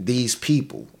these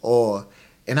people.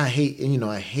 And I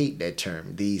hate that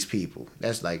term, these people.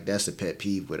 That's a pet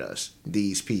peeve with us.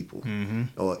 These people. Mm-hmm.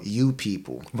 Or you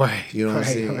people. Right. You know what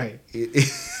I'm saying? Right.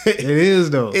 It is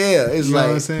though. Yeah, it's you like, know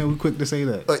what I'm saying? We quick to say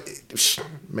that.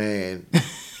 Man.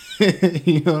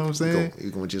 You know what I'm saying?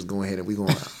 We're gonna just go ahead and we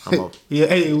know.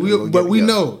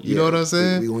 You know what I'm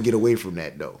saying? We're gonna get away from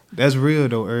that though. That's real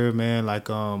though, Herb, man. Like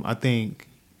I think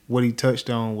what he touched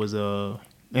on was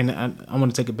and I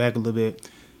want to take it back a little bit.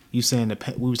 You saying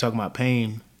we was talking about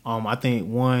pain. I think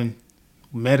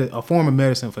a form of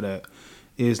medicine for that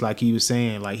is like he was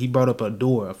saying, like he brought up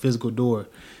a physical door,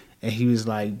 and he was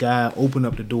like, God opened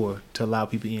up the door to allow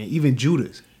people in. Even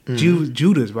Judas,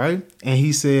 Judas, right? And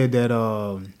he said that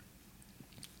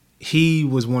he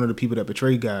was one of the people that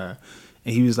betrayed God,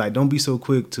 and he was like, don't be so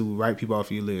quick to write people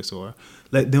off your list, or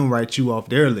let them write you off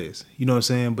their list. You know what I'm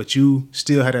saying? But you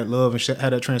still had that love and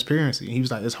had that transparency. And he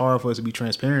was like, it's hard for us to be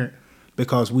transparent,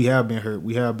 because we have been hurt,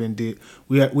 we have been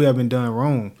done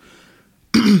wrong.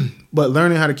 But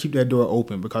learning how to keep that door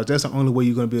open, because that's the only way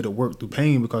you're going to be able to work through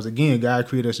pain. Because again, God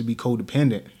created us to be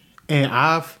codependent, and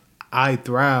I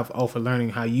thrive off of learning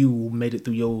how you made it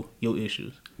through your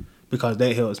issues, because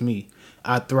that helps me.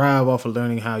 I thrive off of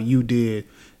learning how you built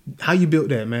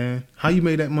that, man, how you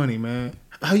made that money, man,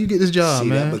 how you get this job,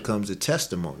 man. That becomes a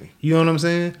testimony. You know what I'm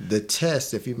saying? The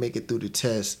test, if you make it through the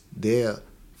test,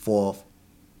 therefore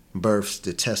births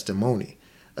the testimony.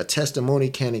 A testimony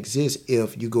can't exist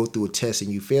if you go through a test and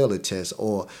you fail a test,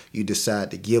 or you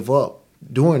decide to give up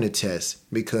during the test,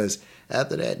 because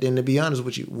after that, then to be honest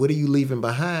with you, what are you leaving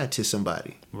behind to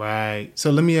somebody? Right. So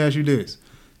let me ask you this.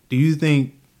 Do you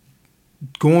think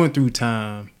going through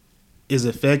time is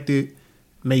affected,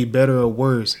 made better or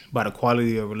worse by the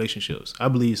quality of relationships? I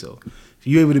believe so. If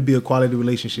you're able to be a quality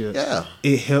relationship,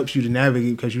 it helps you to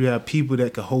navigate because you have people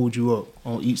that can hold you up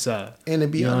on each side. And to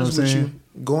be honest with you,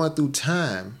 going through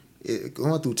time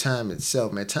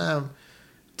itself, man,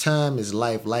 time is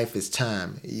life, life is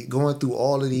time. You're going through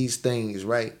all of these things,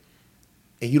 right?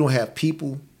 And you don't have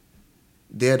people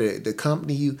there to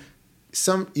accompany you.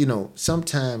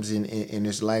 Sometimes in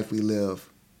this life we live,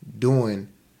 doing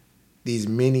these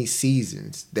many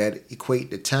seasons that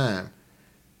equate to time,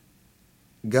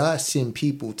 God send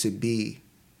people to be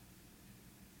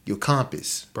your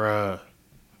compass. Bruh.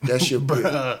 That's your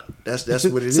bruh. That's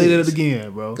what it is. Say that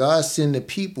again, bro. God send the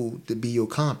people to be your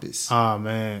compass. Oh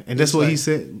man. And that's what he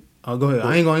said. Oh, go ahead.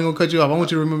 I ain't gonna cut you off. I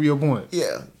want you to remember your point.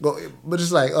 Yeah. But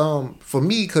it's like, for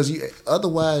me, because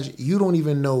otherwise you don't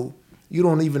even know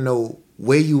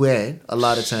where you at a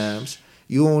lot of times.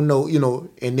 You don't know,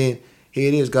 and then here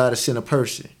it is, God has sent a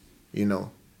person,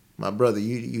 My brother,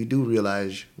 you do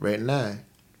realize right now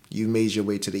you made your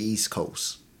way to the East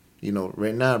Coast.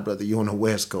 Right now, brother, you're on the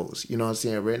West Coast. You know what I'm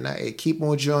saying? Right now, hey, keep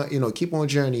on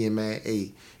journeying, man.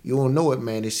 Hey, you don't know it,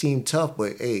 man. It seemed tough,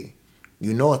 but hey,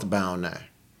 you northbound now.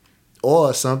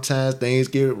 Or sometimes things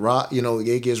get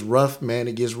it gets rough, man.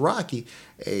 It gets rocky.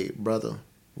 Hey, brother,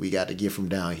 we got to get from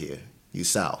down here. You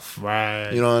south.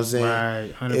 Right. You know what I'm saying?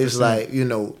 Right. 100%. It's like,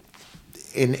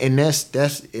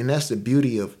 and that's the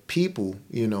beauty of people,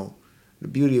 The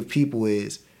beauty of people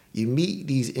is you meet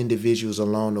these individuals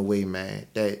along the way, man,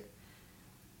 that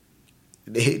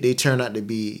they turn out to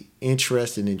be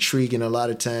interesting, intriguing a lot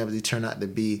of times. They turn out to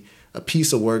be a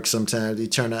piece of work sometimes. They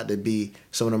turn out to be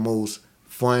some of the most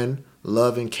fun,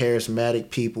 loving, charismatic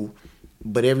people.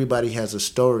 But everybody has a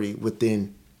story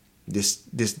within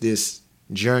this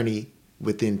journey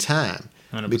within time.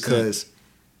 100%. Because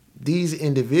these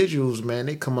individuals, man,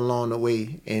 they come along the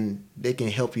way and they can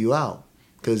help you out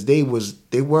because they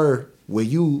were where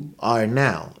you are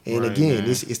now. And right, again,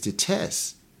 it's the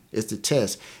test. It's the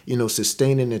test.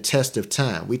 Sustaining the test of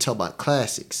time. We talk about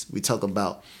classics. We talk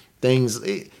about things.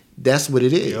 That's what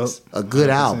it is. Yep. A good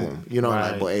 100%. Album. Right.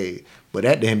 Like, boy, hey, but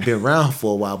that didn't been around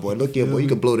for a while, boy. Look here, boy, you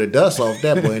can blow the dust off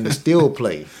that, boy, and it still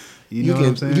play. You know what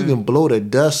I'm saying? You can blow the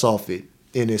dust off it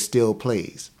and it still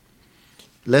plays.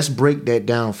 Let's break that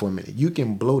down for a minute. You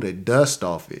can blow the dust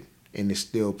off it and it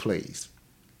still plays.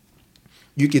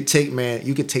 You could take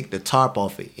the tarp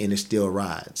off it and it still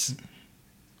rides.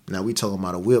 Now we talking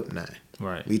about a whip now.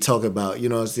 Right. We talk about,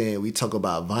 we talk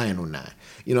about vinyl now.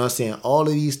 You know what I'm saying? All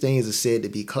of these things are said to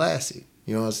be classic.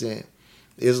 You know what I'm saying?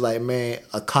 It's like, man,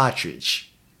 a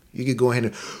cartridge. You could go ahead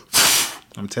and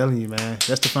I'm telling you, man.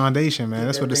 That's the foundation, man.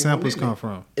 That's where the samples come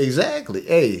from. Exactly.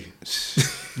 Hey.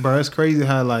 Bro, it's crazy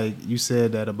how, like, you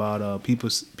said that about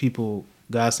people,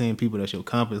 God saying people that's your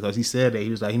compass. Because he said that. He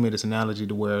was like, he made this analogy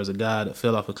to where it was a guy that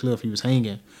fell off a cliff. He was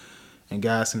hanging. And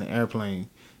God's in the airplane.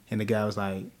 And the guy was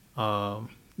like,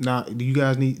 nah, do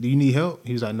you need help?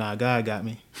 He was like, nah, God got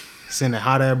me. Send a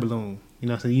hot air balloon. You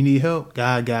know what I'm saying? You need help?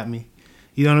 God got me.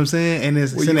 You know what I'm saying? And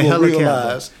it's in a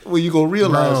helicopter. You gonna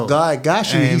realize bro, God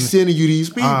got you. And he's sending you these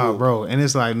people, bro. And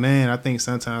it's like, man, I think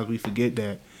sometimes we forget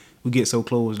that we get so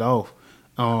closed off,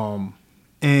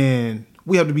 and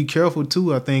we have to be careful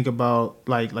too. I think about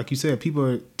like you said,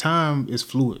 time is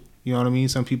fluid. You know what I mean?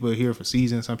 Some people are here for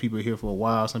seasons. Some people are here for a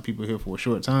while. Some people are here for a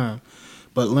short time.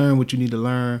 But learn what you need to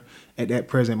learn at that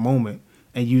present moment.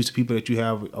 And use the people that you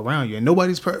have around you. And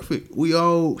nobody's perfect. We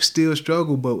all still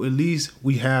struggle, but at least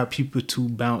we have people to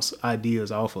bounce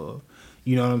ideas off of.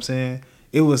 You know what I'm saying?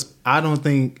 I don't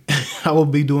think I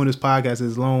would be doing this podcast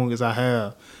as long as I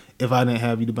have if I didn't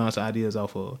have you to bounce ideas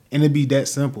off of. And it'd be that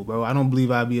simple, bro. I don't believe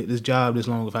I'd be at this job this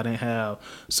long if I didn't have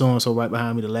so-and-so right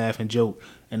behind me to laugh and joke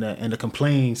and to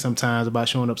complain sometimes about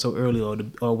showing up so early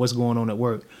or what's going on at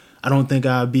work. I don't think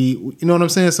I'd be, you know what I'm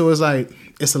saying? So it's like,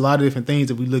 it's a lot of different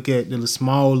things. If we look at the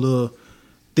small little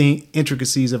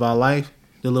intricacies of our life,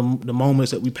 the moments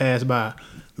that we pass by,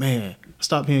 man, I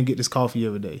stop here and get this coffee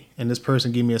every day. And this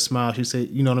person give me a smile. She said,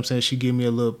 you know what I'm saying? She give me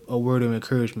a word of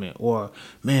encouragement. Or,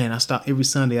 man, every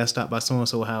Sunday I stop by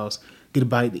so-and-so house, get a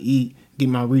bite to eat, get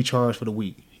my recharge for the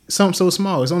week. Something so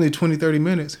small. It's only 20, 30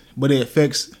 minutes, but it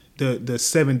affects the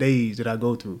 7 days that I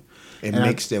go through. It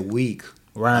makes that week.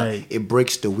 Right. It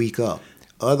breaks the week up.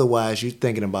 Otherwise, you're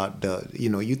thinking about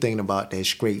that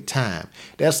straight time.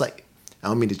 That's like, I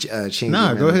don't mean to change.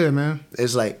 Nah, go ahead, man.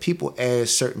 It's like people ask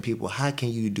certain people, how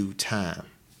can you do time?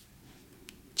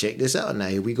 Check this out now.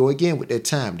 Here we go again with that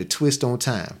time, the twist on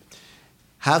time.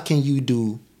 how can you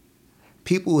do?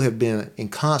 People have been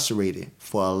incarcerated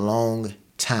for a long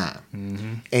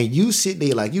time, and you sit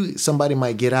there like somebody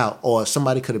might get out, or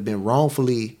somebody could have been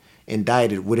wrongfully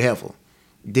indicted, whatever.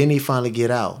 Then they finally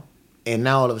get out, and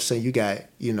now all of a sudden you got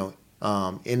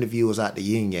interviewers out the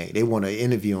yin yang. They want to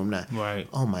interview them now. Right.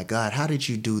 Oh my God, how did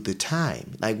you do the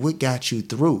time? Like, what got you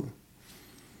through?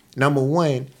 Number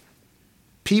one,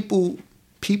 people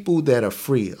that are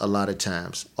free a lot of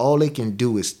times, all they can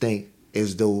do is think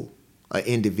as though an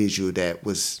individual that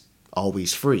was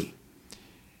always free.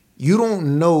 You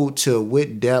don't know to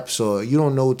what depths, or you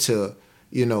don't know to,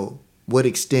 what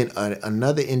extent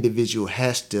another individual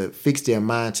has to fix their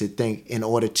mind to think in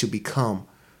order to become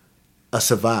a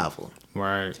survivor.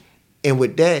 Right. And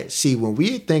with that, see, when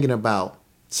we're thinking about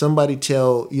somebody's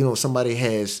done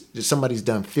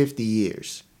 50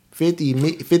 years.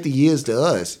 50 years to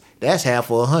us, that's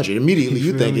half of 100. Immediately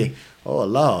you thinking, oh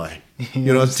Lord,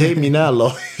 take me now,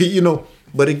 Lord.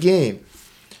 But again,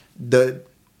 the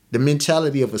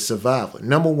mentality of a survivor.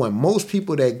 Number one, most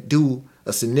people that do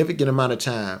a significant amount of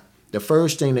time, the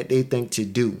first thing that they think to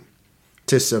do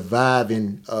to survive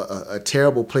in a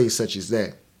terrible place such as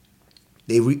that,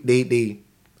 they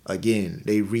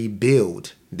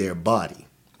rebuild their body.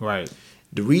 Right.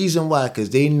 The reason why, because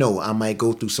they know I might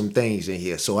go through some things in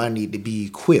here, so I need to be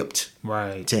equipped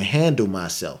to handle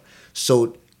myself.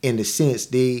 So in a sense,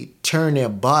 they turn their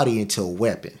body into a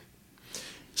weapon.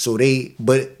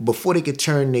 But before they could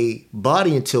turn their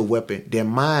body into a weapon, their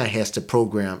mind has to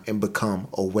program and become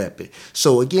a weapon.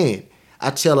 So again,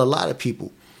 I tell a lot of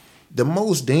people, the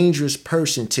most dangerous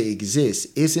person to exist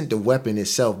isn't the weapon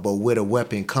itself, but where the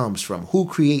weapon comes from. Who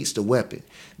creates the weapon?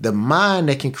 The mind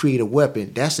that can create a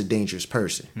weapon, that's a dangerous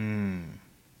person.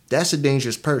 That's a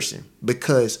dangerous person,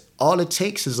 because all it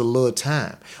takes is a little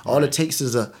time. All it takes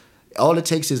is the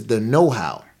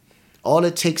know-how. All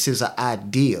it takes is an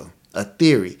idea, a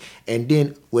theory, and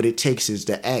then what it takes is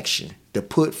the action to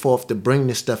put forth to bring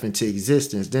this stuff into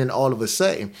existence. Then all of a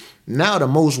sudden, now the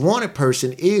most wanted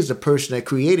person is the person that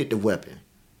created the weapon.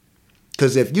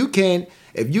 Because if you can't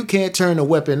turn the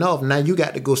weapon off, now you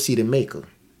got to go see the maker.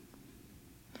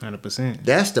 100%.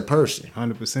 That's the person.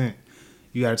 100%.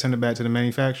 You got to turn it back to the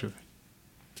manufacturer.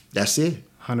 That's it.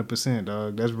 100%,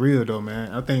 dog. That's real though,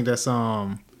 man. I think that's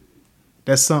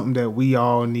something that we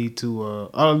all need to, or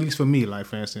at least for me, like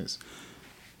for instance,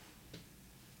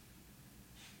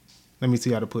 let me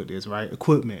see how to put this, right?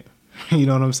 Equipment. You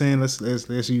know what I'm saying? Let's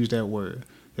use that word.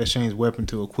 Let's change weapon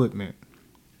to equipment.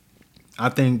 I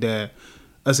think that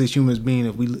us as humans being,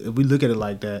 if we look at it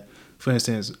like that, for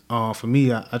instance, for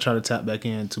me, I try to tap back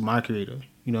into my creator.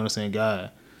 You know what I'm saying, God.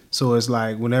 So it's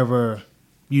like whenever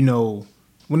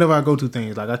I go through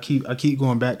things, like I keep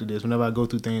going back to this. Whenever I go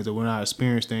through things or when I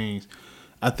experience things,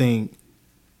 I think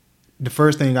the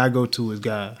first thing I go to is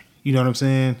God. You know what I'm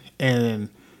saying? And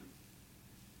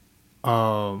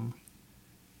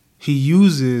he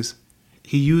uses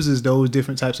those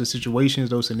different types of situations,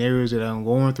 those scenarios that I'm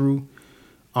going through.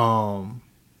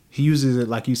 He uses it,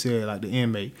 like you said, like the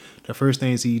inmate. The first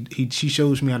thing is he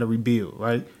shows me how to rebuild,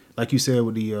 right? Like you said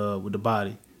with the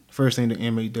body. The first thing the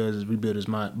inmate does is rebuild his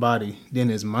body, then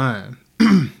his mind.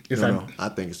 No, I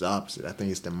think it's the opposite. I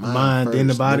think it's the mind first, then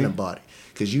the body.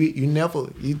 Because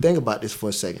you think about this for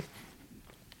a second.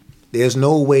 There's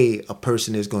no way a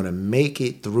person is going to make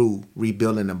it through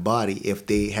rebuilding a body if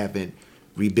they haven't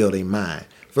rebuilt a mind.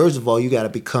 First of all, you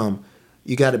have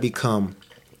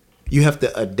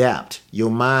to adapt your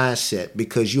mindset,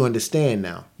 because you understand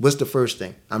now. What's the first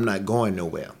thing? I'm not going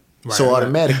nowhere. Right, so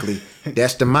automatically,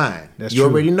 that's the mind. You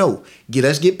already know.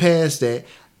 Let's get past that.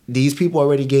 These people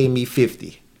already gave me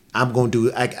 50. I'm going to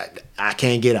do it. I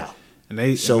can't get out.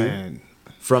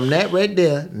 From that right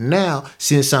there, now,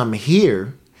 since I'm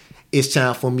here, it's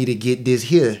time for me to get this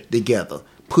here together.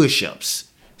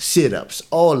 Push-ups, sit-ups,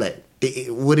 all that.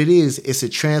 What it is, it's a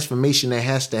transformation that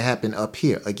has to happen up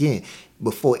here. Again,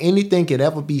 before anything can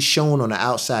ever be shown on the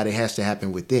outside, it has to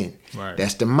happen within. Right.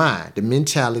 That's the mind, the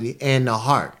mentality, and the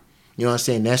heart. You know what I'm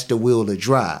saying? That's the will to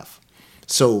drive.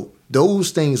 So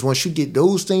those things, once you get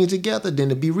those things together, then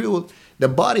to be real, the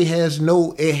body has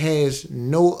no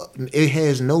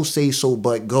say so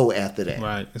but go after that.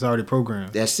 Right. It's already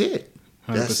programmed. That's it.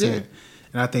 100%. That's it.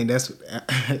 And I think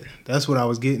that's what I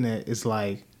was getting at. It's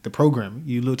like the program.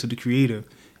 You look to the creator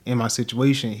in my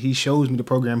situation. He shows me the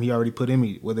program he already put in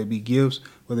me, whether it be gifts,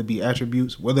 whether it be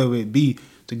attributes, whether it be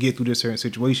to get through this certain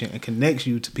situation, and connects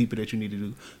you to people that you need to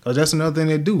do. Because that's another thing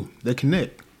they do. They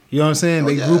connect. You know what I'm saying?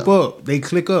 They group up. They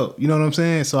click up. You know what I'm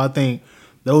saying? So I think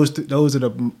those are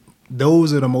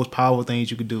the most powerful things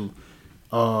you could do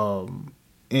going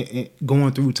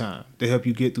through time, to help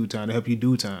you get through time, to help you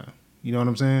do time. You know what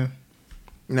I'm saying?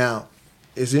 Now,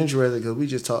 it's interesting because we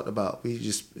just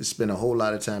spent a whole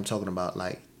lot of time talking about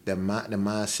like the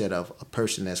mindset of a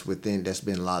person that's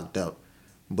been locked up.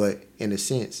 But in a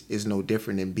sense, it's no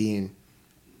different than being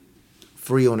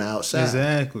free on the outside.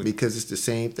 Exactly. Because it's the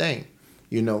same thing.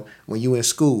 You know, when you in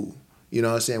school, you know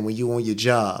what I'm saying, when you on your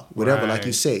job, whatever, like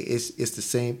you say, it's the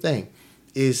same thing.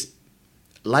 Is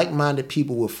like-minded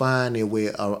people will find their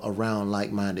way around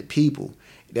like-minded people.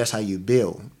 That's how you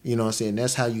build. You know what I'm saying?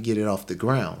 That's how you get it off the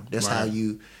ground. That's how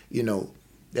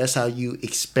that's how you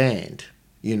expand,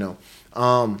 you know.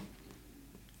 I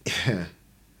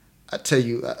tell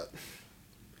you,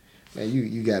 man,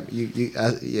 you got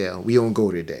yeah, we don't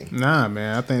go today. Nah,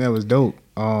 man, I think that was dope.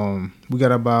 We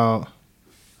got about,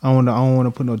 I don't want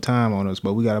to put no time on us,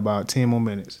 but we got about 10 more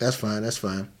minutes. That's fine.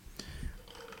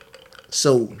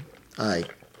 So, all right,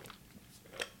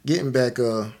 getting back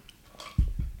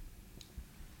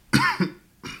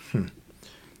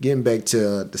getting back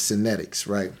to the Synetics,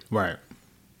 right? Right.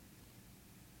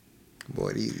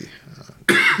 Boy,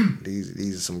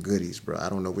 these are some goodies, bro. I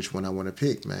don't know which one I want to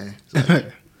pick, man. So,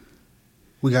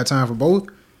 we got time for both?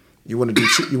 you want to do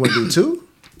two? You want to do two?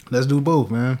 Let's do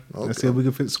both, man. Okay. Let's see if we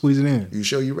can squeeze it in. You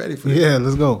sure you ready for that? Yeah,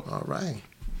 let's go. All right.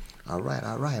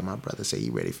 My brother say he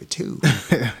ready for two.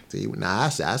 See, now I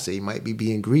say he might be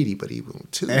being greedy, but he want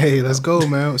two. Hey, let's go,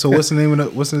 man. So what's the name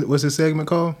of what's this segment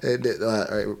called?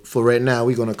 For right now,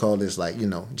 we're gonna call this like, you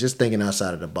know, just thinking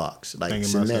outside of the box, like Thinking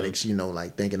Synetics. You know,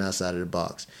 like thinking outside of the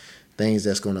box, things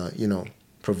that's gonna, you know,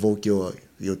 provoke your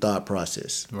thought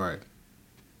process. Right.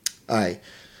 All right.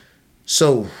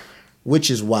 So, which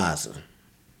is wiser?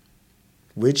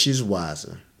 Which is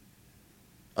wiser?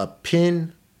 A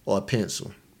pen or a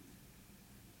pencil?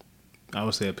 I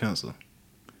would say a pencil.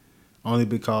 Only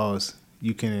because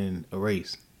you can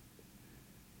erase.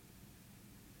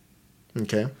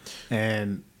 Okay.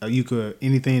 And you could,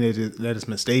 anything that is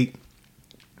mistake,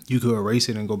 you could erase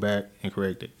it and go back and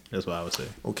correct it. That's what I would say.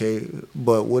 Okay,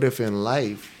 but what if in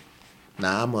life,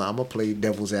 now I'm gonna play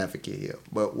devil's advocate here,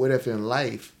 but what if in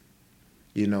life,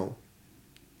 you know,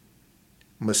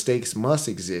 mistakes must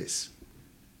exist.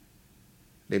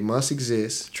 They must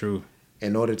exist. True.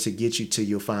 In order to get you to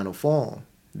your final form.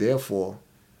 Therefore,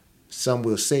 some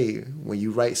will say when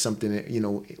you write something, you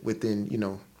know, within, you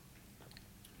know,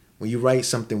 when you write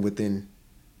something within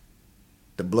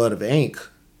the blood of ink,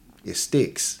 it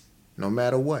sticks no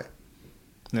matter what.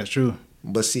 That's true.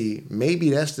 But see,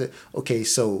 maybe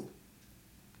so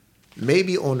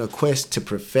maybe on a quest to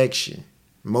perfection,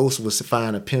 most would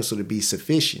find a pencil to be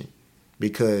sufficient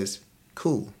because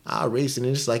cool, I'll erase it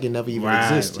and it's like it never even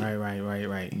existed.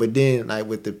 Right. But then, like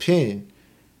with the pen,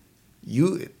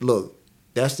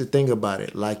 that's the thing about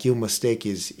it. Like your mistake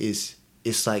is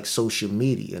it's like social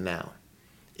media now.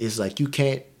 It's like you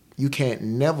can't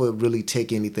never really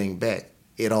take anything back.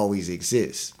 It always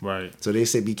exists. Right. So they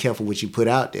say be careful what you put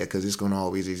out there because it's gonna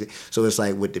always exist. So it's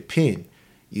like with the pen,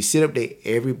 you sit up there,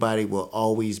 everybody will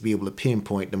always be able to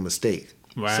pinpoint the mistake.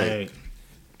 Right.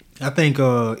 I think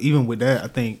even with that, I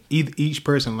think each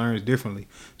person learns differently.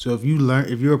 So if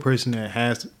you're a person that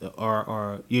has,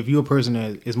 or if you're a person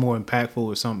that is more impactful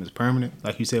or something that's permanent,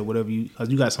 like you said, because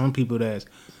you got some people that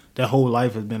whole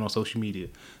life has been on social media,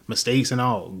 mistakes and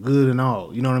all, good and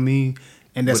all, you know what I mean?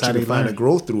 And that's how they find the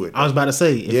growth through it. I was about to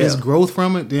say, if it's growth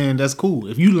from it, then that's cool.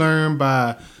 If you learn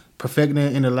by perfecting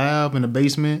it in the lab, in the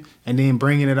basement, and then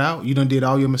bringing it out, you done did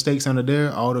all your mistakes under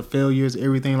there, all the failures,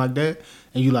 everything like that,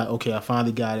 and you like, okay, I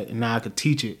finally got it, and now I could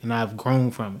teach it, and I've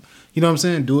grown from it. You know what I'm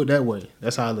saying? Do it that way.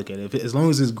 That's how I look at it. As long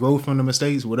as it's growth from the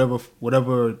mistakes,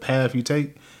 whatever path you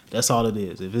take, that's all it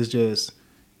is. If it's just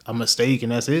a mistake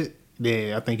and that's it,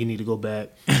 then I think you need to go back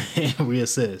and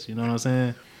reassess. You know what I'm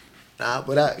saying? But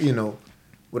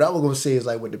what I was gonna say is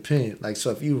like with the pen, like so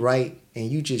if you write and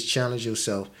you just challenge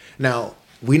yourself. Now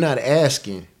we're not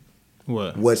asking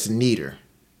what's neater,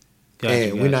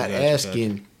 we're not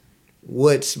asking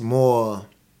what's more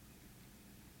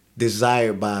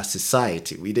desired by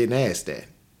society. We didn't ask that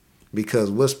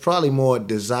because what's probably more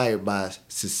desired by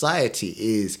society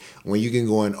is when you can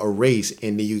go and erase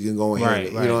and then you can go and hand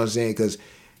it. You know what I'm saying?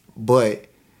 But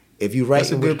if you write,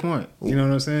 that's a good point. You know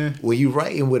what I'm saying? When you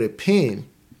writing with a pen,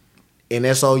 and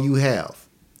that's all you have,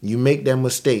 you make that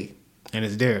mistake, and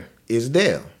it's there. It's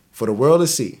there for the world to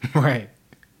see. Right.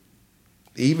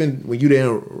 Even when you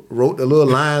then wrote a little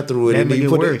line through it, that and make you it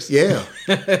put worse.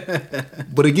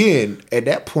 But again, at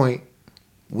that point,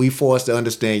 we forced to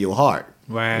understand your heart.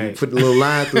 Right. You put the little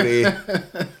line through there.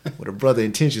 Well, the brother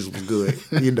intentions was good,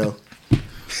 you know.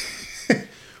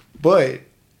 But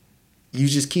you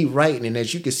just keep writing, and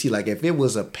as you can see, like if it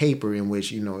was a paper in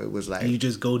which it was like you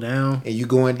just go down, and you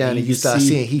going down, and you start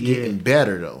seeing he getting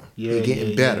better though. Yeah, he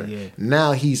getting better. Yeah.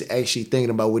 Now he's actually thinking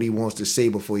about what he wants to say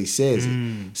before he says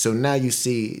it. So now you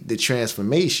see the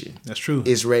transformation. That's true.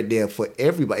 It's right there for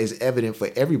everybody. It's evident for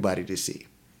everybody to see.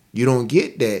 You don't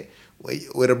get that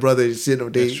with a brother sitting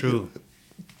up there. That's true.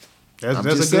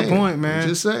 That's a good point, man. I'm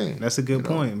just saying. That's a good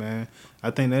point, man.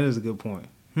 I think that is a good point.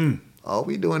 All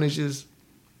we doing is just.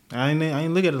 I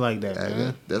ain't look at it like that,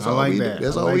 man. That's I all like we that. do.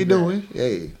 That's I all like we that. doing.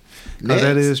 Hey,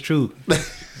 that is true.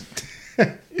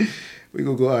 We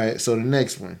gonna go. All right. So the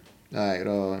next one. All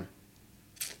right.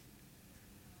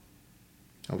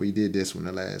 We did this one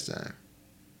the last time.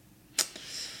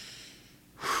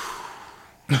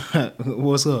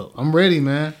 What's up? I'm ready,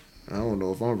 man. I don't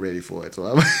know if I'm ready for it.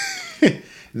 So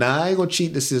I ain't gonna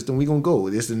cheat the system. We gonna go.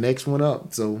 This is the next one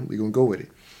up. So we gonna go with it.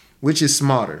 Which is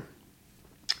smarter,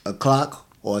 a clock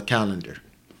or a calendar?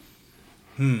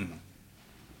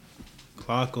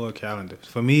 Clock or a calendar?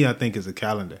 For me, I think it's a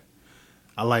calendar.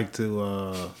 I like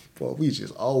to. Well, we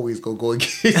just always go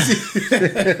against it.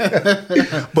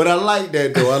 But I like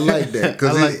that though. I like that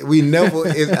because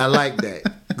I like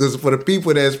that because for the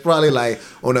people that's probably like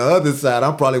on the other side,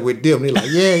 I'm probably with them. They're like,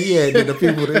 yeah. Then the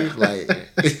people that's like.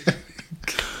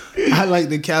 I like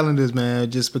the calendars, man,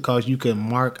 just because you can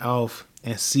mark off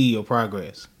and see your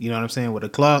progress. You know what I'm saying? With a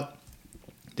clock,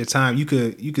 the time you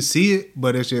could see it,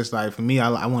 but it's just like for me,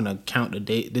 I want to count the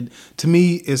date. To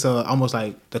me, it's almost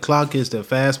like the clock is the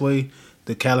fast way.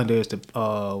 The calendar is the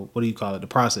what do you call it? The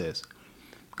process,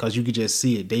 because you could just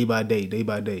see it day by day, day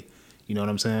by day. You know what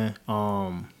I'm saying?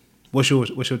 What's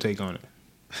your take on it?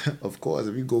 Of course,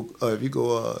 if you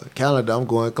go calendar, I'm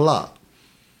going clock.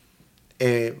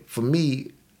 And for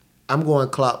me, I'm going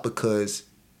clock because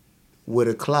with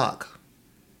a clock,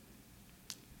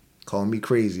 call me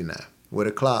crazy now. With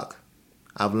a clock,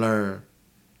 I've learned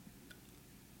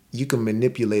you can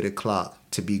manipulate a clock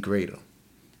to be greater.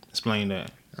 Explain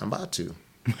that. I'm about to.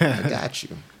 I got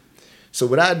you. So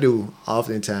what I do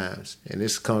oftentimes, and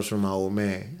this comes from my old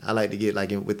man, I like to get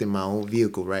like within my own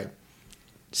vehicle, right?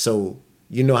 So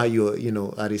you know how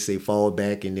how they say fall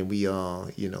back, and then we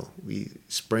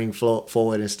spring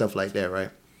forward and stuff like that,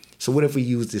 right? So what if we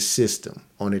use this system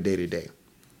on a day-to-day?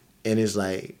 And it's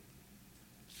like,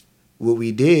 what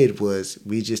we did was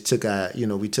we just took our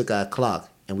clock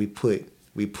and we put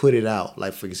it out.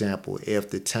 Like, for example,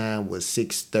 if the time was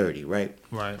 6:30, right?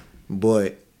 Right.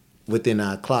 But within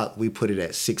our clock, we put it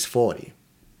at 6:40.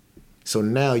 So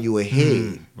now you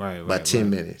ahead by 10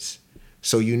 minutes.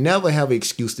 So you never have an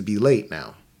excuse to be late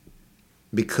now,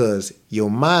 because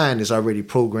your mind is already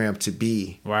programmed to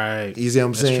be right. You see what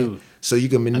I'm saying? True. So you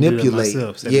can manipulate.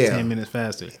 10 minutes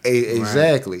faster.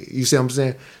 Exactly. Right. You see what I'm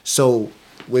saying? So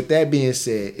with that being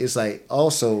said, it's like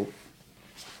also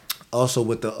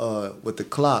with the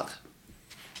clock,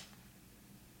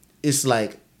 it's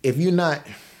like if you're not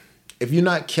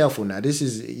careful now, this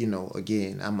is,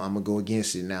 again, I'm gonna go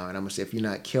against it now, and I'm gonna say if you're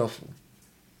not careful,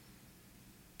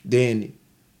 then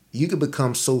you could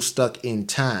become so stuck in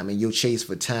time and your chase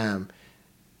for time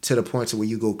to the point to where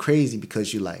you go crazy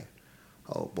because you're like,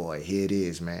 oh boy, here it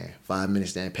is, man. 5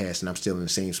 minutes done passed and I'm still in the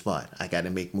same spot. I got to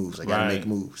make moves.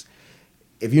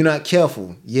 If you're not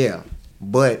careful, yeah.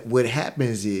 But what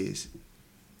happens is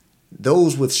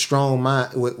those with strong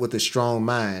mind, with a strong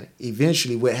mind,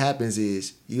 eventually what happens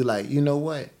is you like, you know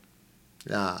what?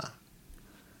 Nah.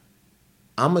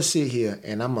 I'm going to sit here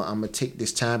and I'm going to take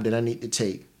this time that I need to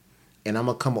take, and I'm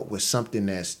going to come up with something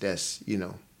that's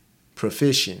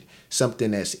proficient,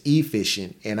 something that's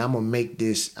efficient, and I'm going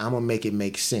to make it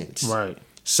make sense. Right.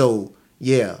 So,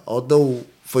 yeah, although,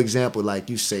 for example, like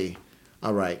you say,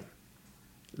 all right,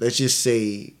 let's just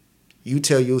say you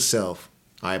tell yourself,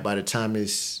 all right, by the time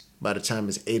it's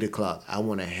 8 o'clock, I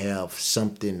want to have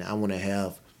something. I want to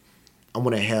have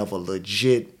a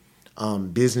legit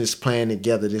business plan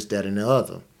together, this, that, and the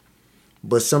other.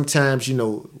 But sometimes,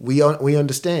 we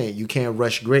understand you can't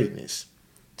rush greatness.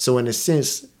 So in a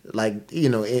sense, like,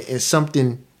 in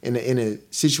something, in a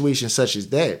situation such as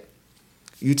that,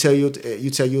 you tell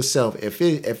yourself, if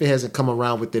it hasn't come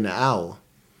around within an hour,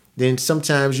 then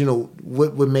sometimes,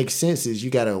 what would make sense is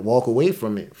you got to walk away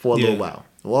from it for a little while.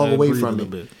 Walk away from it.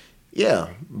 Bit. Yeah,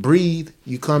 breathe,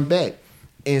 you come back.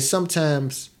 And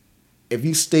sometimes if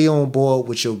you stay on board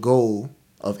with your goal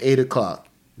of 8 o'clock,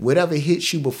 whatever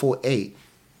hits you before 8,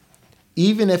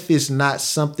 even if it's not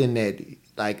something that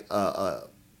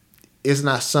it's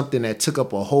not something that took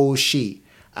up a whole sheet,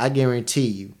 I guarantee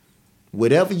you,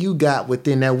 whatever you got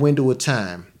within that window of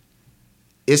time,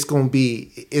 it's gonna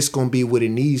be what it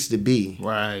needs to be.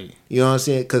 Right. You know what I'm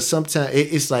saying? Because sometimes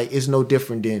it's like it's no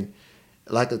different than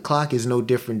like a clock is no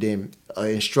different than an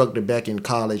instructor back in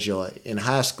college or in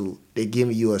high school. They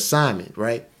giving you an assignment,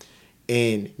 right?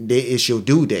 And it's your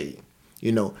due date.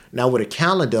 You know, now with a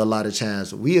calendar, a lot of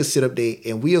times we'll sit up there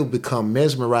and we'll become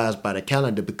mesmerized by the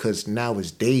calendar because now it's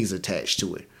days attached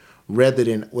to it, rather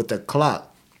than with a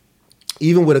clock.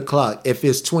 Even with a clock, if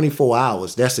it's 24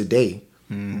 hours, that's a day.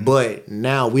 Mm-hmm. But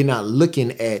now we're not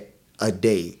looking at a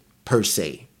day per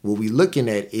se. What we're looking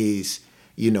at is,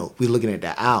 you know, we're looking at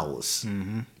the hours.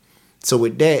 Mm-hmm. So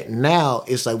with that, now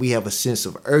it's like we have a sense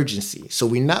of urgency. So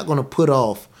we're not going to put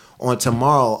off on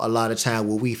tomorrow a lot of time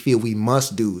what we feel we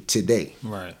must do today.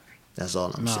 Right. That's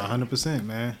all I'm saying. 100%,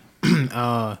 man.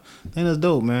 I think that's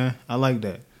dope, man. I like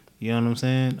that. You know what I'm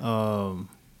saying?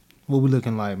 What we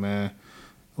looking like, man?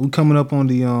 We coming up on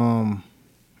the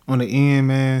end,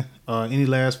 man. Any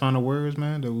last final words,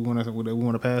 man, that we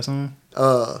want to pass on?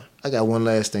 I got one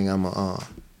last thing.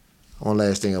 One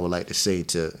last thing I would like to say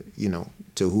to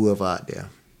whoever out there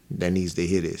that needs to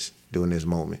hear this during this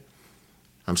moment.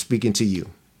 I'm speaking to you.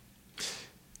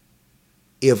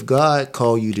 If God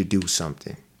called you to do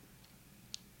something,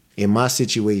 in my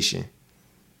situation,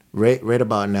 right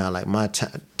about now, like my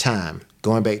time,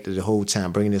 going back to the whole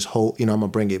time, bringing this whole, I'm gonna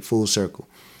bring it full circle.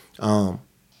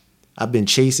 I've been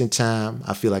chasing time.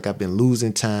 I feel like I've been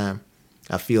losing time.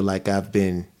 I feel like I've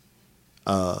been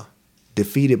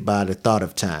defeated by the thought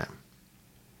of time.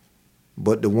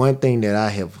 But the one thing that I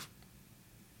have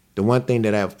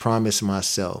promised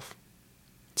myself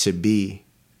to be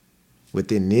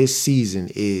within this season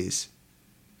is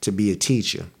to be a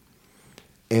teacher.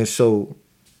 And so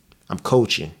I'm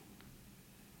coaching.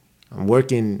 I'm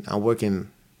working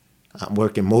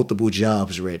multiple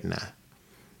jobs right now.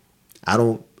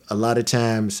 A lot of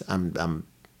times I'm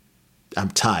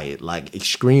tired, like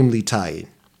extremely tired.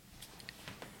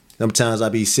 Sometimes I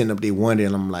be sitting up there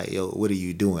wondering, I'm like, yo, what are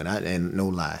you doing? And no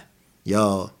lie.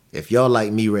 Y'all, if y'all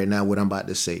like me right now, what I'm about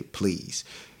to say, please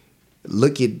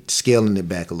look at scaling it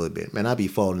back a little bit. Man, I be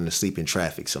falling asleep in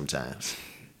traffic sometimes.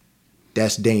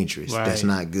 That's dangerous. Right. That's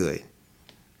not good.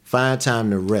 Find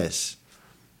time to rest.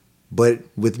 But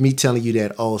with me telling you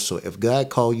that also, if God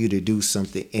called you to do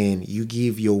something and you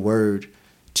give your word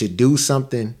to do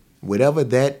something, whatever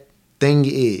that thing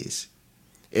is,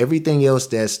 everything else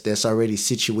that's already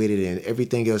situated and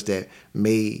everything else that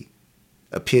may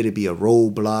appear to be a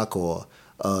roadblock or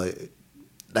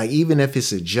like even if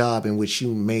it's a job in which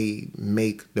you may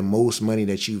make the most money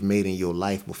that you've made in your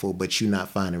life before, but you're not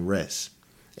finding rest.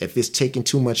 If it's taking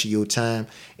too much of your time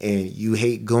and you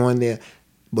hate going there,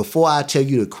 before I tell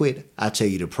you to quit, I tell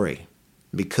you to pray,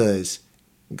 because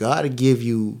God will give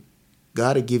you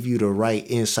the right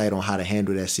insight on how to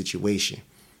handle that situation.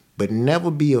 But never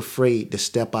be afraid to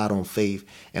step out on faith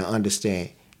and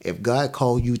understand if God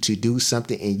called you to do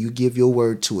something and you give your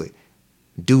word to it,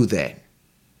 do that.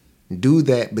 Do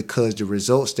that, because the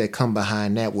results that come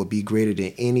behind that will be greater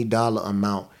than any dollar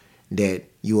amount that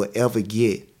you will ever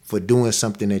get for doing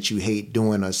something that you hate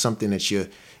doing or something that you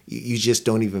just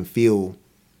don't even feel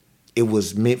it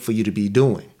was meant for you to be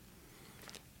doing.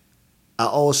 I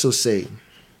also say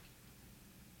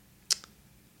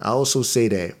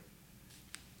that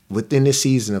within this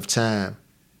season of time,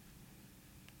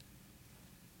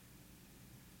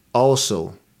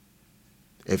 also,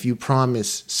 if you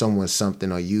promise someone something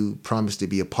or you promise to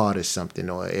be a part of something,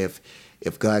 or if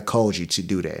God called you to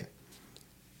do that,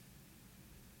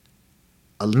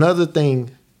 another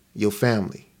thing, your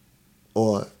family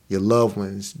or your loved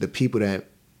ones, the people that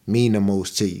mean the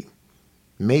most to you,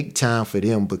 make time for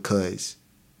them, because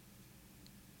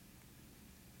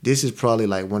this is probably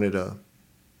like one of the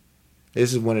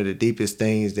deepest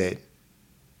things that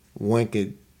one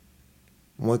could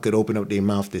open up their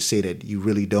mouth to say that you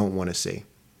really don't want to say.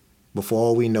 Before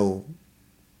all we know,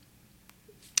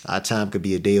 our time could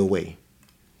be a day away.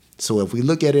 So if we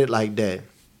look at it like that,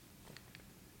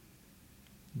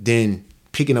 then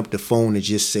picking up the phone and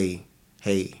just say,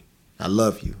 hey, I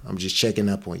love you, I'm just checking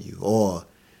up on you. Or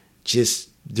just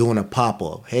doing a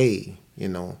pop-up, hey,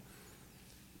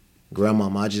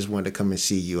 Grandmama, I just wanted to come and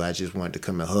see you. I just wanted to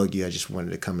come and hug you. I just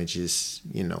wanted to come and just,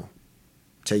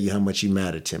 tell you how much you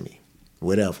matter to me.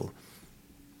 Whatever.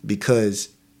 Because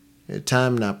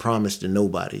time not promised to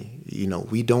nobody.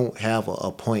 We don't have an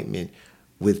appointment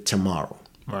with tomorrow.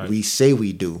 Right. We say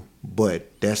we do,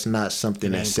 but that's not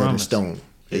something that's set in stone.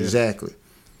 Yeah. Exactly.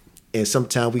 And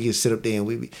sometimes we can sit up there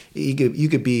and you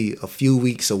could be a few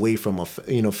weeks away from a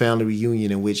family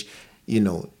reunion in which, in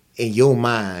your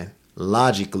mind,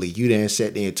 logically, you then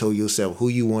sat there and told yourself who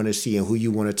you want to see and who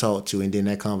you want to talk to, and then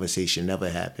that conversation never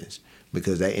happens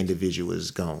because that individual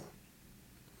is gone.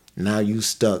 Now you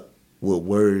stuck with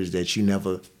words that you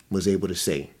never was able to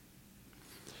say.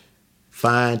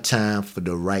 find time for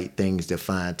the right things to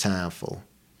find time for,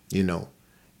 you know.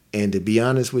 And to be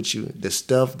honest with you, the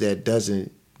stuff that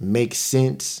doesn't make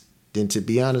sense, then to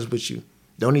be honest with you,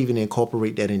 don't even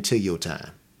incorporate that into your time.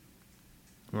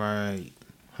 Right.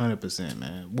 100%,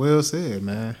 man. Well said,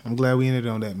 man. I'm glad we ended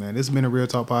on that, man. This has been a Real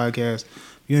Talk podcast.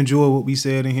 If you enjoy what we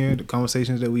said in here, the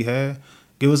conversations that we had,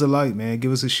 give us a like, man.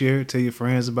 Give us a share. Tell your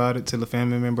friends about it. Tell a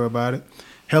family member about it.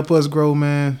 Help us grow,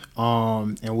 man.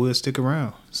 And we'll stick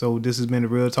around. So this has been the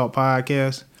Real Talk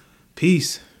podcast.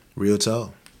 Peace. Real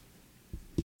talk.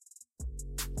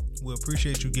 We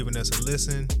appreciate you giving us a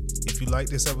listen. If you like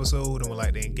this episode and would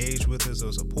like to engage with us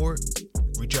or support,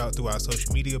 reach out through our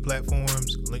social media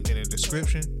platforms, linked in the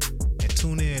description, and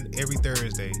tune in every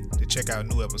Thursday to check out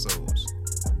new episodes.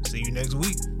 See you next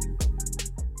week.